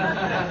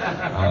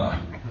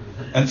meantime.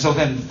 And so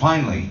then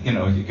finally,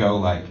 you go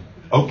like,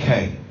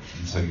 okay.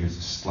 And so you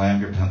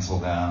slam your pencil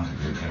down,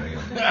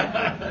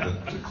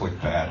 the click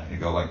pad, and you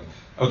go like,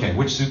 okay,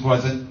 which suit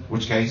was it?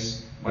 Which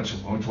case? Which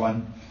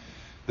one?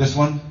 This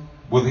one?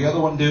 Will the other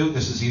one do?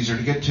 This is easier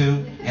to get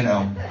to,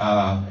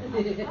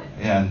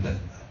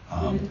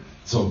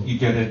 so you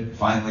get it.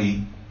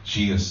 Finally,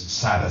 she is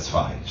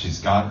satisfied. She's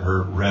got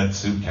her red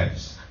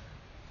suitcase.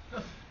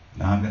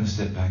 Now I'm going to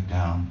sit back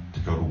down to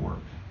go to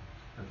work.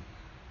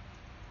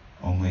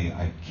 Only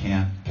I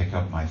can't pick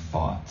up my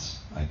thoughts.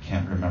 I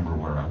can't remember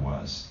where I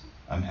was.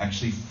 I'm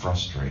actually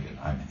frustrated.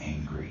 I'm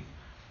angry.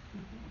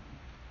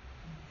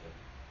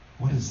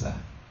 What is that?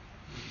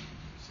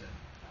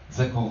 Is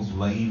that called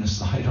laying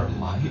aside our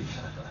life?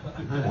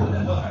 Or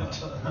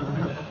what?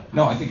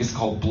 No, I think it's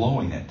called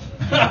blowing it.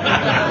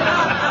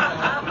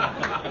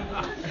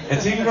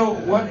 And so you know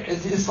what?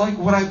 It's like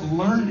what I've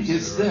learned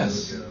is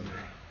this.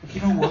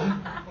 You know what?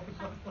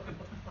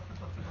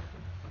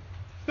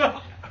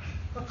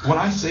 When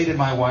I say to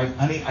my wife,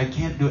 honey, I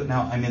can't do it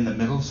now, I'm in the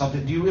middle of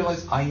something, do you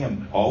realize I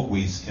am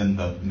always in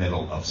the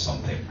middle of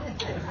something?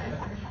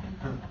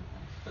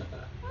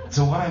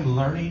 So what I'm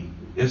learning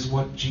is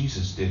what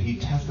Jesus did. He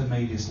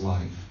made his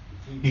life.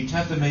 He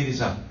made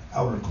his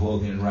outer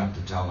clothing and wrapped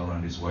a towel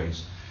around his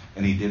waist.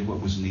 And he did what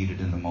was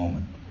needed in the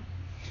moment.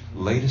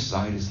 Laid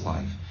aside his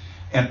life.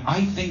 And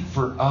I think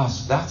for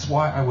us, that's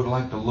why I would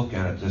like to look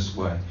at it this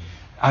way.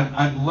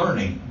 I'm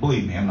learning.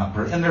 Believe me, I'm not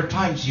perfect. And there are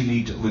times you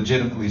need to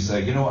legitimately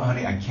say, you know what,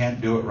 honey, I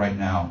can't do it right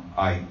now.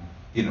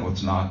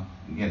 It's not,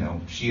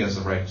 she has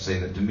the right to say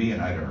that to me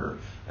and I to her.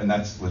 And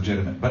that's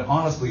legitimate. But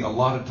honestly, a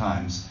lot of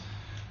times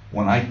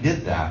when I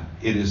did that,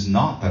 it is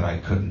not that I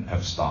couldn't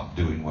have stopped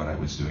doing what I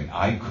was doing.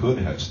 I could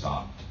have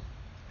stopped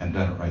and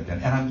done it right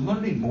then. And I'm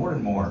learning more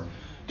and more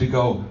to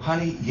go,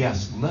 honey,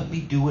 yes, let me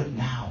do it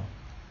now.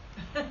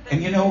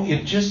 And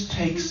it just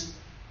takes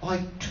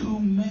like 2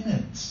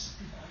 minutes.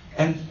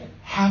 And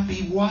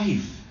happy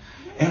wife.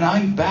 And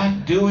I'm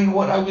back doing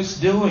what I was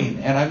doing.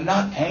 And I'm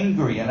not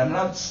angry. And I'm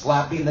not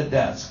slapping the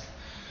desk.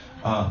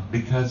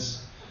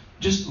 Because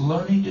just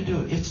learning to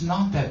do it. It's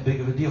not that big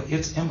of a deal.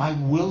 It's, am I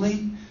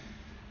willing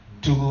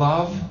to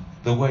love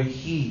the way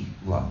he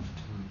loved?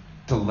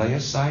 To lay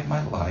aside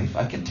my life.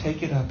 I can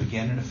take it up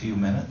again in a few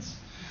minutes.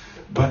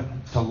 But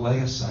to lay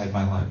aside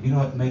my life.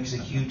 It makes a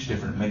huge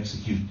difference. It makes a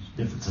huge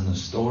difference in the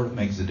store. It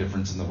makes a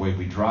difference in the way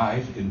we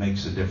drive. It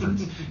makes a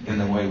difference in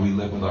the way we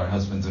live with our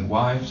husbands and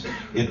wives.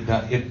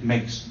 It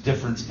makes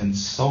difference in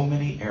so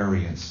many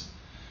areas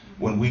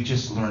when we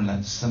just learn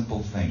that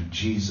simple thing.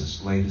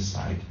 Jesus laid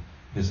aside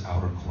his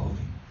outer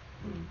clothing.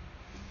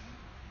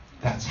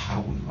 That's how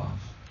we love.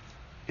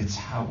 It's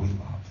how we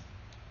love.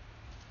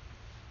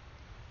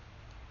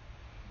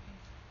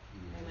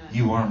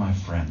 You are my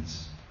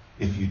friends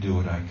if you do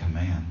what I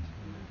command.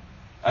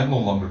 I no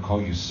longer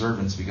call you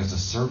servants because a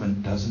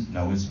servant doesn't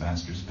know his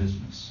master's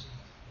business.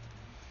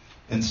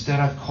 Instead,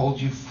 I've called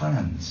you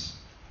friends,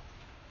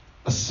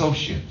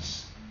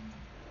 associates.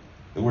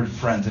 The word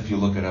friends, if you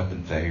look it up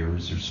in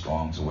Thayer's or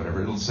Strong's or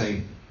whatever, it'll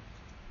say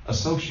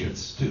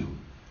associates too.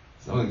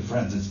 So like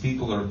friends, it's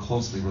people that are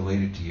closely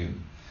related to you.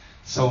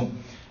 So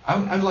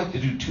I'd like to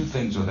do two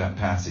things with that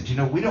passage.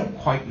 We don't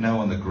quite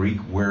know in the Greek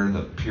where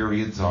the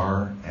periods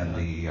are and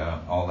the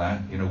all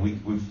that.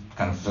 We've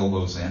kind of filled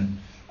those in.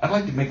 I'd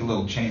like to make a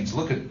little change.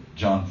 Look at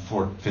John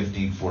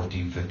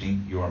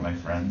 15:14. You are my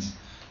friends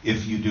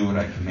if you do what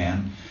I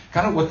command.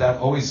 Kind of what that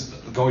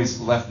always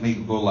left me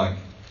go like,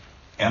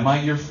 am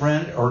I your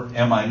friend or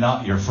am I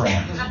not your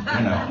friend?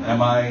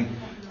 Am I...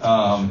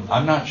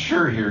 I'm not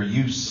sure here.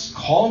 You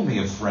call me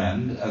a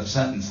friend a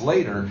sentence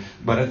later,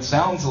 but it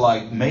sounds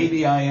like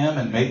maybe I am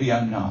and maybe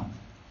I'm not.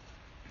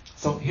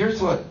 So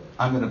here's what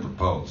I'm going to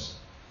propose.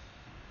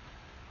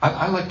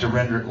 I like to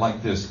render it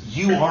like this.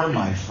 You are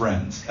my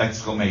friends! ! I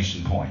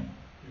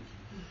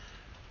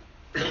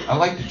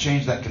like to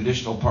change that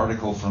conditional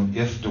particle from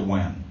if to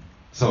when.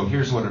 So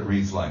here's what it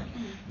reads like.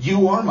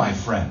 You are my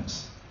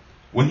friends.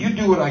 When you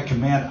do what I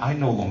command, I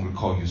no longer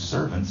call you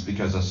servants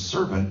because a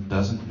servant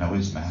doesn't know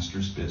his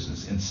master's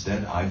business.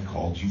 Instead, I've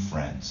called you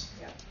friends.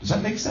 Does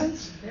that make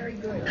sense? Very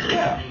good.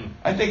 Yeah.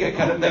 I think it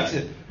kind of makes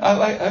it,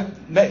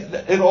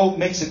 it all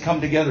makes it come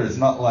together. It's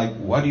not like,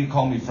 why do you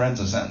call me friends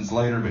a sentence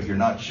later, but you're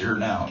not sure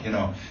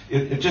now?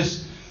 It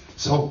just,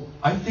 so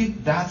I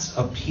think that's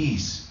a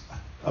piece.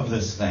 of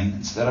this thing.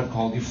 Instead, I've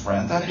called you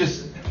friends. I'm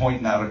just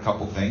pointing out a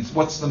couple things.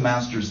 What's the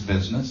master's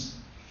business?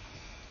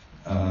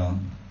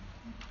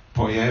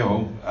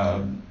 Poieo,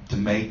 to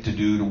make, to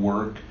do, to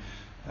work.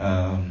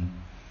 The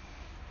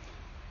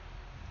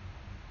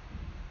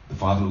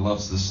Father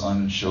loves the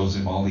Son and shows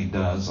him all he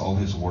does, all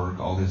his work,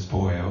 all his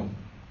poieo.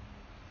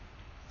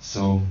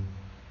 So,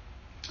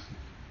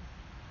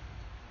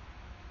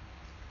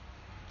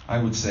 I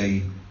would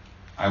say,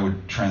 I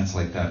would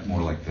translate that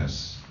more like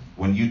this.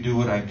 When you do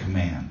what I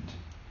command,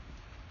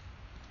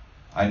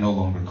 I no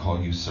longer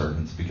call you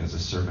servants, because a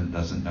servant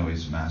doesn't know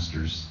his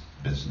master's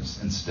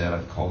business. Instead,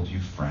 I've called you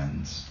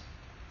friends,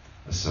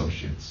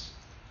 associates.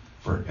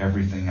 For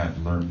everything I've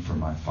learned from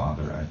my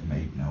Father, I've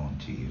made known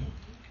to you.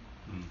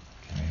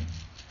 Okay?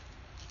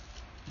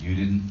 You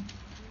didn't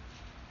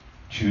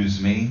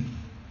choose me.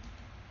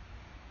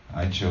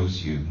 I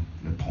chose you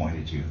and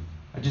appointed you.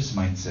 I just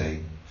might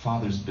say,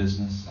 Father's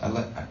business.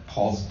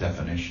 Paul's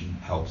definition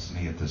helps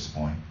me at this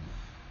point.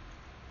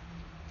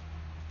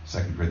 2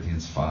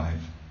 Corinthians 5.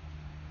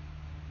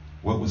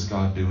 What was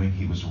God doing?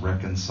 He was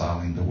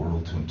reconciling the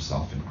world to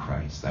himself in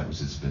Christ. That was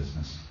his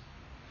business.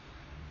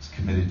 He's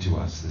committed to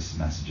us this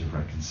message of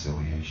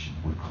reconciliation.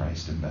 We're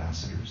Christ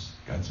ambassadors.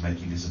 God's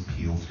making his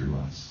appeal through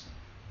us.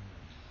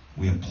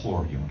 We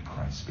implore you on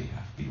Christ's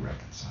behalf, be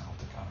reconciled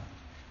to God.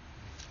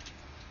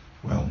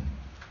 Well,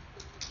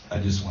 I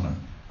just want to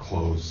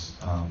close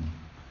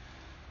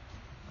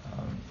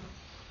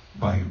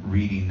by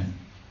reading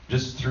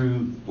just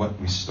through what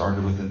we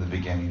started with in the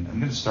beginning. I'm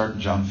going to start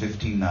in John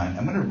 15:9.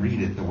 I'm going to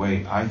read it the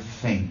way I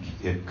think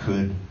it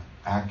could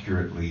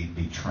accurately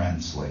be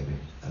translated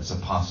as a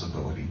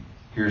possibility.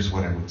 Here's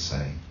what I would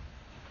say.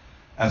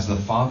 As the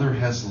Father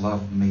has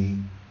loved me,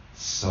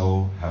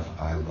 so have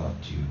I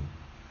loved you.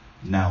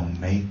 Now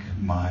make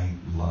my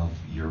love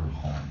your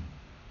home.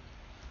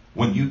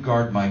 When you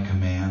guard my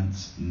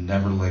commands,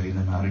 never letting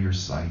them out of your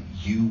sight,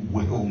 you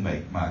will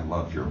make my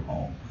love your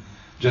home.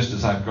 Just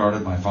as I've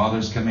guarded my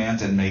Father's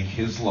commands and make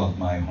his love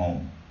my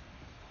home.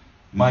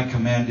 My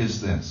command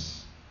is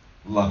this: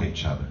 love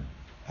each other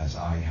as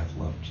I have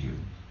loved you.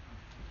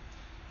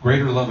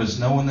 Greater love is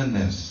no one than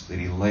this, that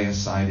he lay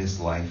aside his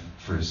life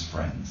for his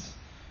friends.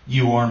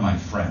 You are my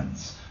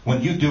friends.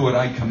 When you do what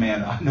I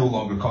command, I no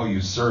longer call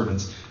you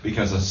servants,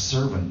 because a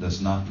servant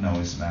does not know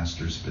his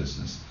master's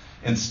business.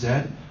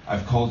 Instead,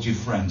 I've called you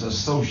friends,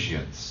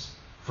 associates,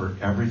 for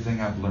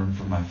everything I've learned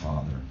from my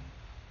Father,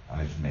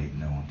 I've made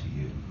known to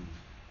you.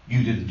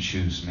 You didn't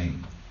choose me,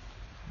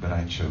 but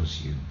I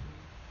chose you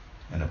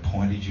and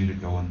appointed you to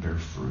go and bear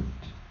fruit,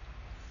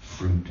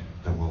 fruit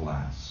that will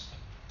last.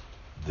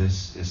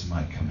 This is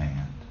my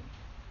command.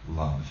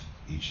 Love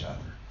each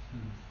other.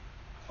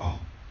 Oh,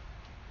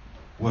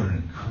 what an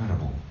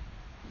incredible...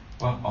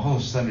 Well, all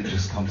of a sudden it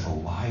just comes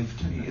alive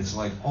to me. It's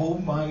like, oh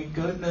my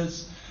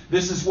goodness,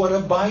 this is what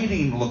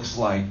abiding looks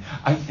like.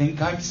 I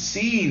think I've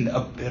seen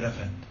a bit of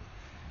it.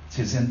 It's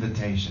his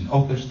invitation.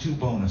 Oh, there's two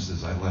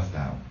bonuses I left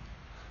out.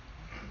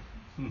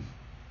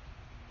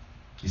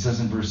 He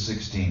says in verse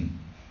 16,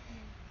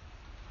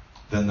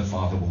 then the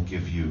Father will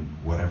give you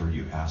whatever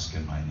you ask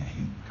in my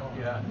name.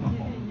 Yeah.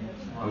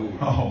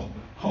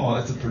 Oh,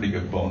 that's a pretty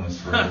good bonus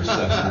for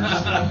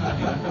intercessors.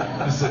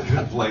 It's a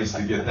good place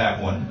to get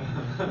that one.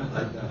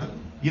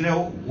 You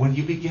know, when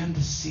you begin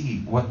to see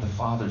what the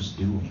Father's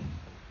doing,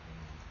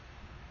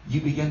 you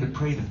begin to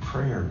pray the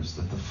prayers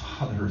that the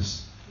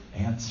Father's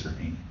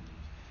answering.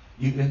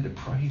 You begin to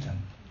pray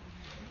them.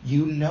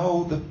 You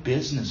know the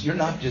business. You're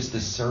not just a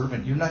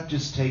servant. You're not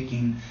just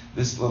taking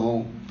this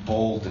little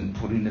bolt and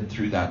putting it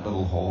through that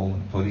little hole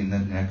and putting the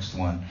next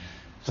one.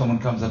 Someone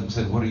comes up and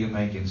says, what are you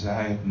making? Say,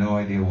 I have no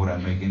idea what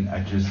I'm making.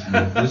 I just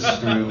moved this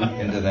screw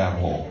into that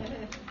hole.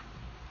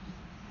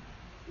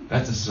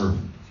 That's a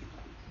servant.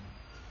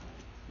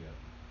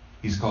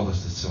 He's called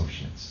us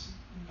associates.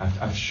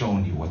 I've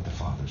shown you what the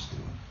Father's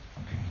doing.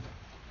 Okay.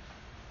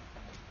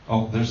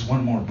 Oh, there's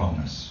one more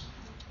bonus.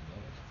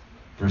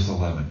 Verse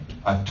 11.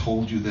 I've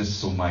told you this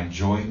so my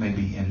joy may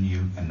be in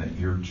you and that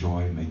your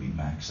joy may be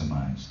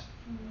maximized.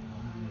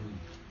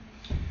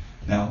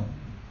 Now,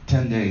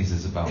 10 days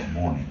is about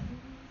mourning.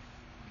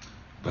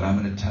 But I'm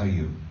going to tell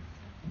you,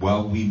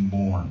 while we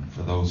mourn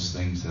for those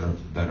things that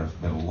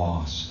have been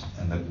lost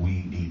and that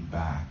we need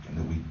back and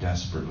that we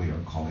desperately are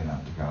calling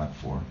out to God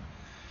for,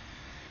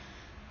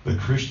 the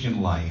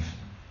Christian life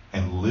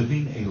and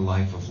living a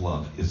life of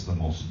love is the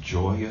most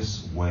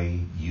joyous way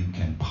you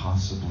can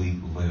possibly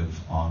live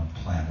on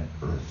planet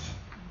Earth.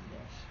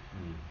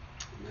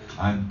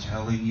 I'm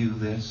telling you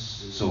this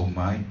so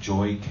my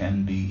joy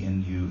can be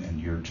in you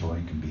and your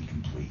joy can be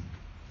complete,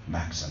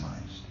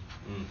 maximized.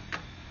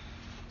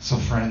 So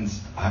friends,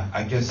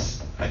 I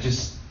just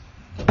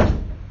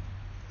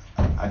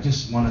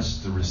want us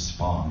to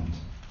respond.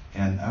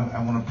 And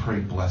I want to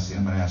pray blessing.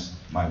 I'm going to ask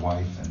my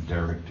wife and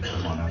Derek to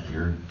come on up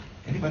here.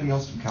 Anybody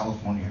else from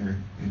California here?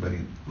 Anybody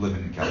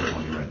living in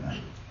California right now?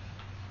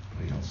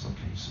 Anybody else?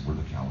 Okay, so we're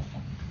the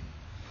California people.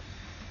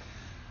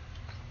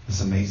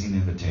 This amazing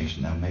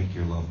invitation. Now make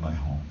your love my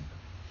home.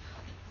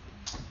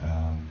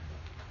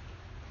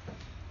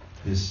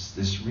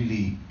 this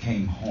really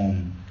came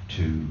home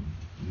to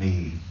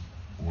me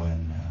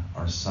when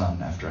our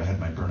son, after I had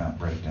my burnout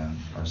breakdown,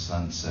 our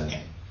son said,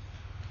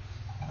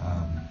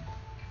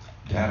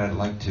 Dad, I'd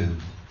like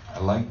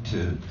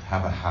to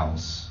have a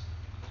house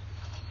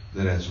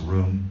that has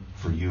room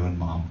for you and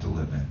Mom to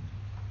live in.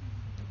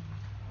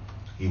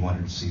 He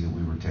wanted to see that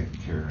we were taken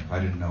care of. I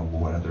didn't know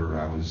what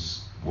I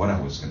was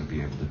going to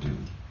be able to do.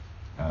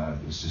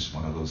 It was just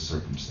one of those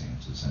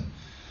circumstances. And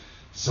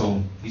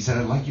so he said,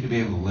 I'd like you to be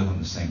able to live on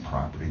the same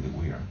property that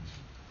we are.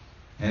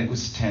 And it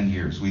was 10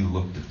 years. We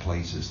looked at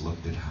places,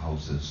 looked at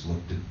houses,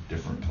 looked at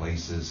different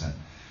places.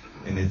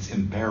 And it's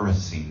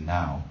embarrassing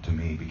now to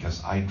me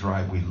because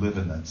we live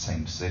in that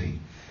same city.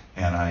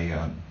 And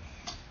I've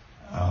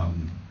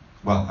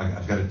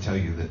got to tell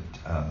you that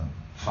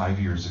 5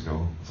 years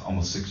ago,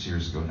 almost 6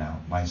 years ago now,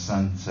 my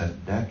son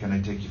said, Dad, can I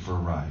take you for a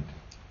ride?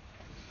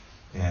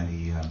 And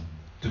he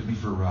took me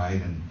for a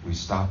ride, and we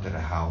stopped at a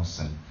house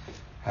and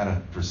had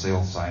a for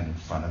sale sign in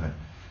front of it.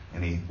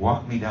 And he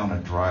walked me down a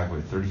driveway,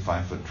 a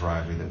 35-foot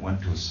driveway that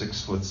went to a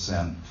 6-foot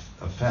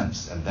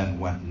fence and then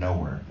went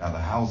nowhere. Now the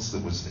house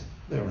that was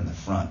there in the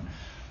front,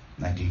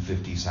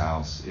 1950s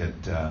house, it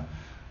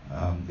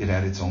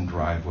had its own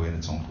driveway and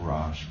its own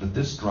garage. But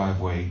this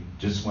driveway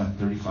just went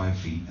 35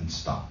 feet and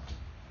stopped.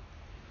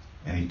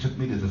 And he took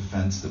me to the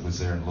fence that was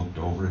there and looked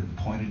over it and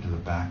pointed to the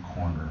back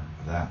corner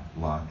of that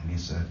lot. And he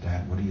said,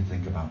 Dad, what do you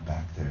think about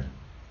back there?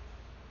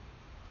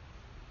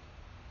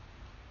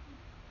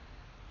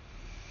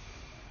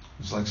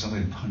 It was like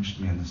somebody punched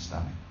me in the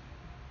stomach.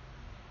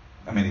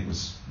 I mean, it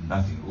was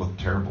nothing. It looked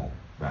terrible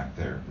back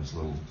there. It was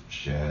little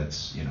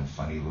sheds,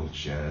 funny little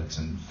sheds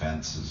and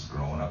fences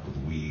growing up with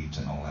weeds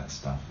and all that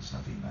stuff. There's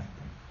nothing back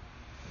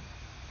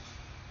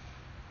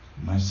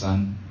there. My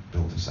son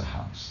built us a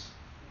house.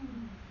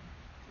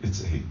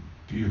 It's a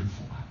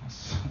beautiful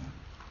house.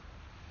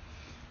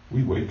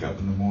 We wake up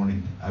in the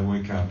morning. I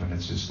wake up and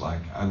it's just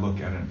like, I look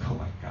at it and go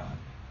like, God,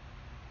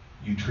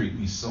 you treat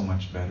me so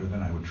much better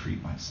than I would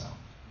treat myself.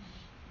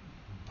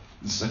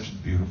 It's such a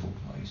beautiful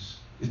place.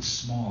 It's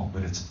small,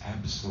 but it's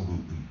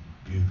absolutely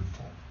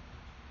beautiful.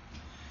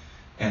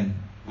 And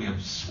we have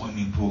a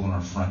swimming pool in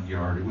our front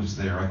yard. It was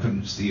there. I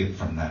couldn't see it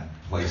from that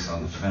place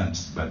on the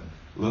fence, but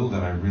little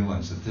did I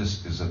realize that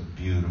this is a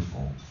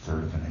beautiful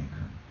third of an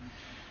acre.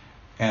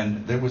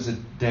 And there was a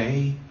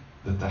day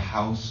that the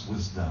house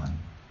was done,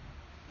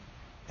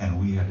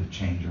 and we had to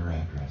change our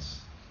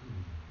address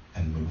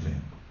and move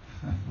in.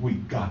 We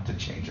got to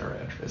change our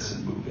address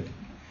and move in.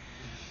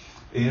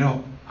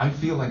 I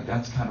feel like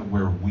that's kind of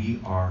where we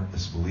are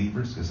as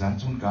believers, because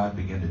that's when God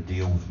began to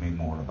deal with me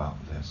more about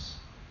this.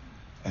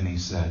 And he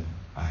said,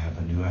 I have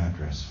a new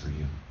address for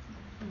you.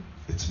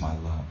 It's my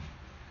love.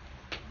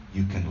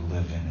 You can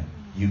live in it.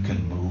 You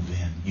can move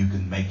in. You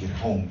can make it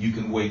home. You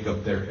can wake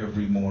up there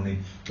every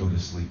morning, go to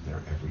sleep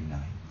there every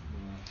night.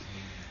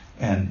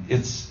 And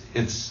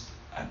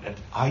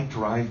I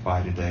drive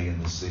by today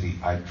in the city.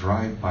 I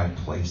drive by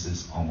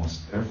places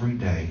almost every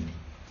day.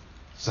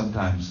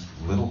 Sometimes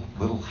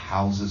little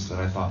houses that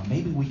I thought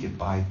maybe we could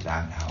buy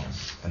that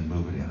house and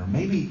move it in, or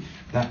maybe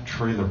that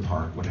trailer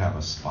park would have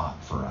a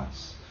spot for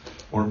us,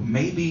 or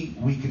maybe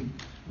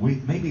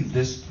maybe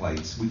this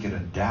place we could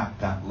adapt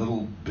that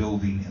little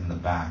building in the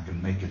back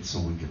and make it so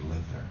we could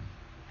live there.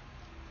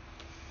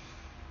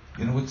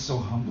 It's so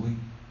humbling.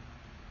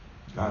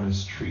 God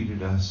has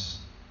treated us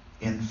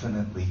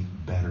infinitely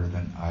better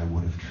than I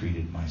would have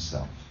treated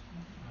myself.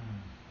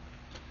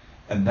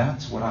 And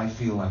that's what I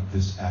feel like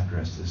this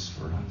address is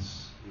for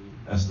us.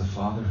 As the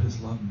Father has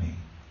loved me,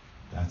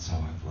 that's how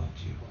I've loved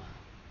you.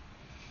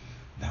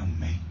 Now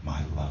make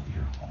my love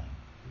your home.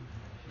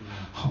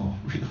 Oh,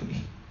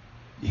 really?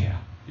 Yeah.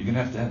 You're going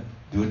to have to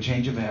do a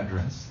change of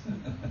address.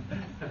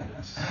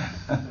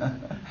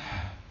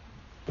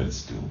 But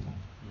it's doable.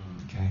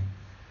 Okay?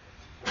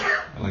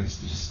 I'd like us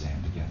to just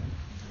stand together.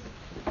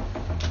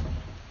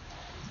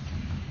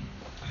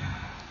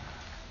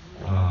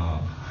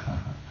 Oh.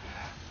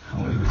 I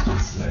would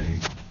just say,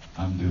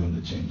 I'm doing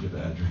the change of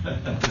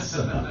address.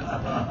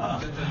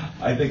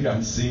 I think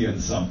I'm seeing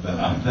something.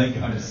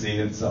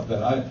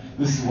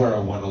 This is where I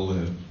want to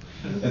live.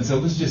 And so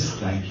let's just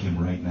thank him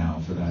right now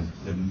for that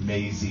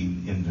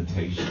amazing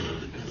invitation.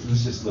 So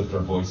let's just lift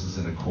our voices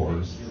in a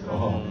chorus.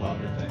 Oh,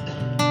 Father, thank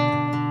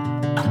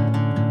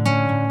you.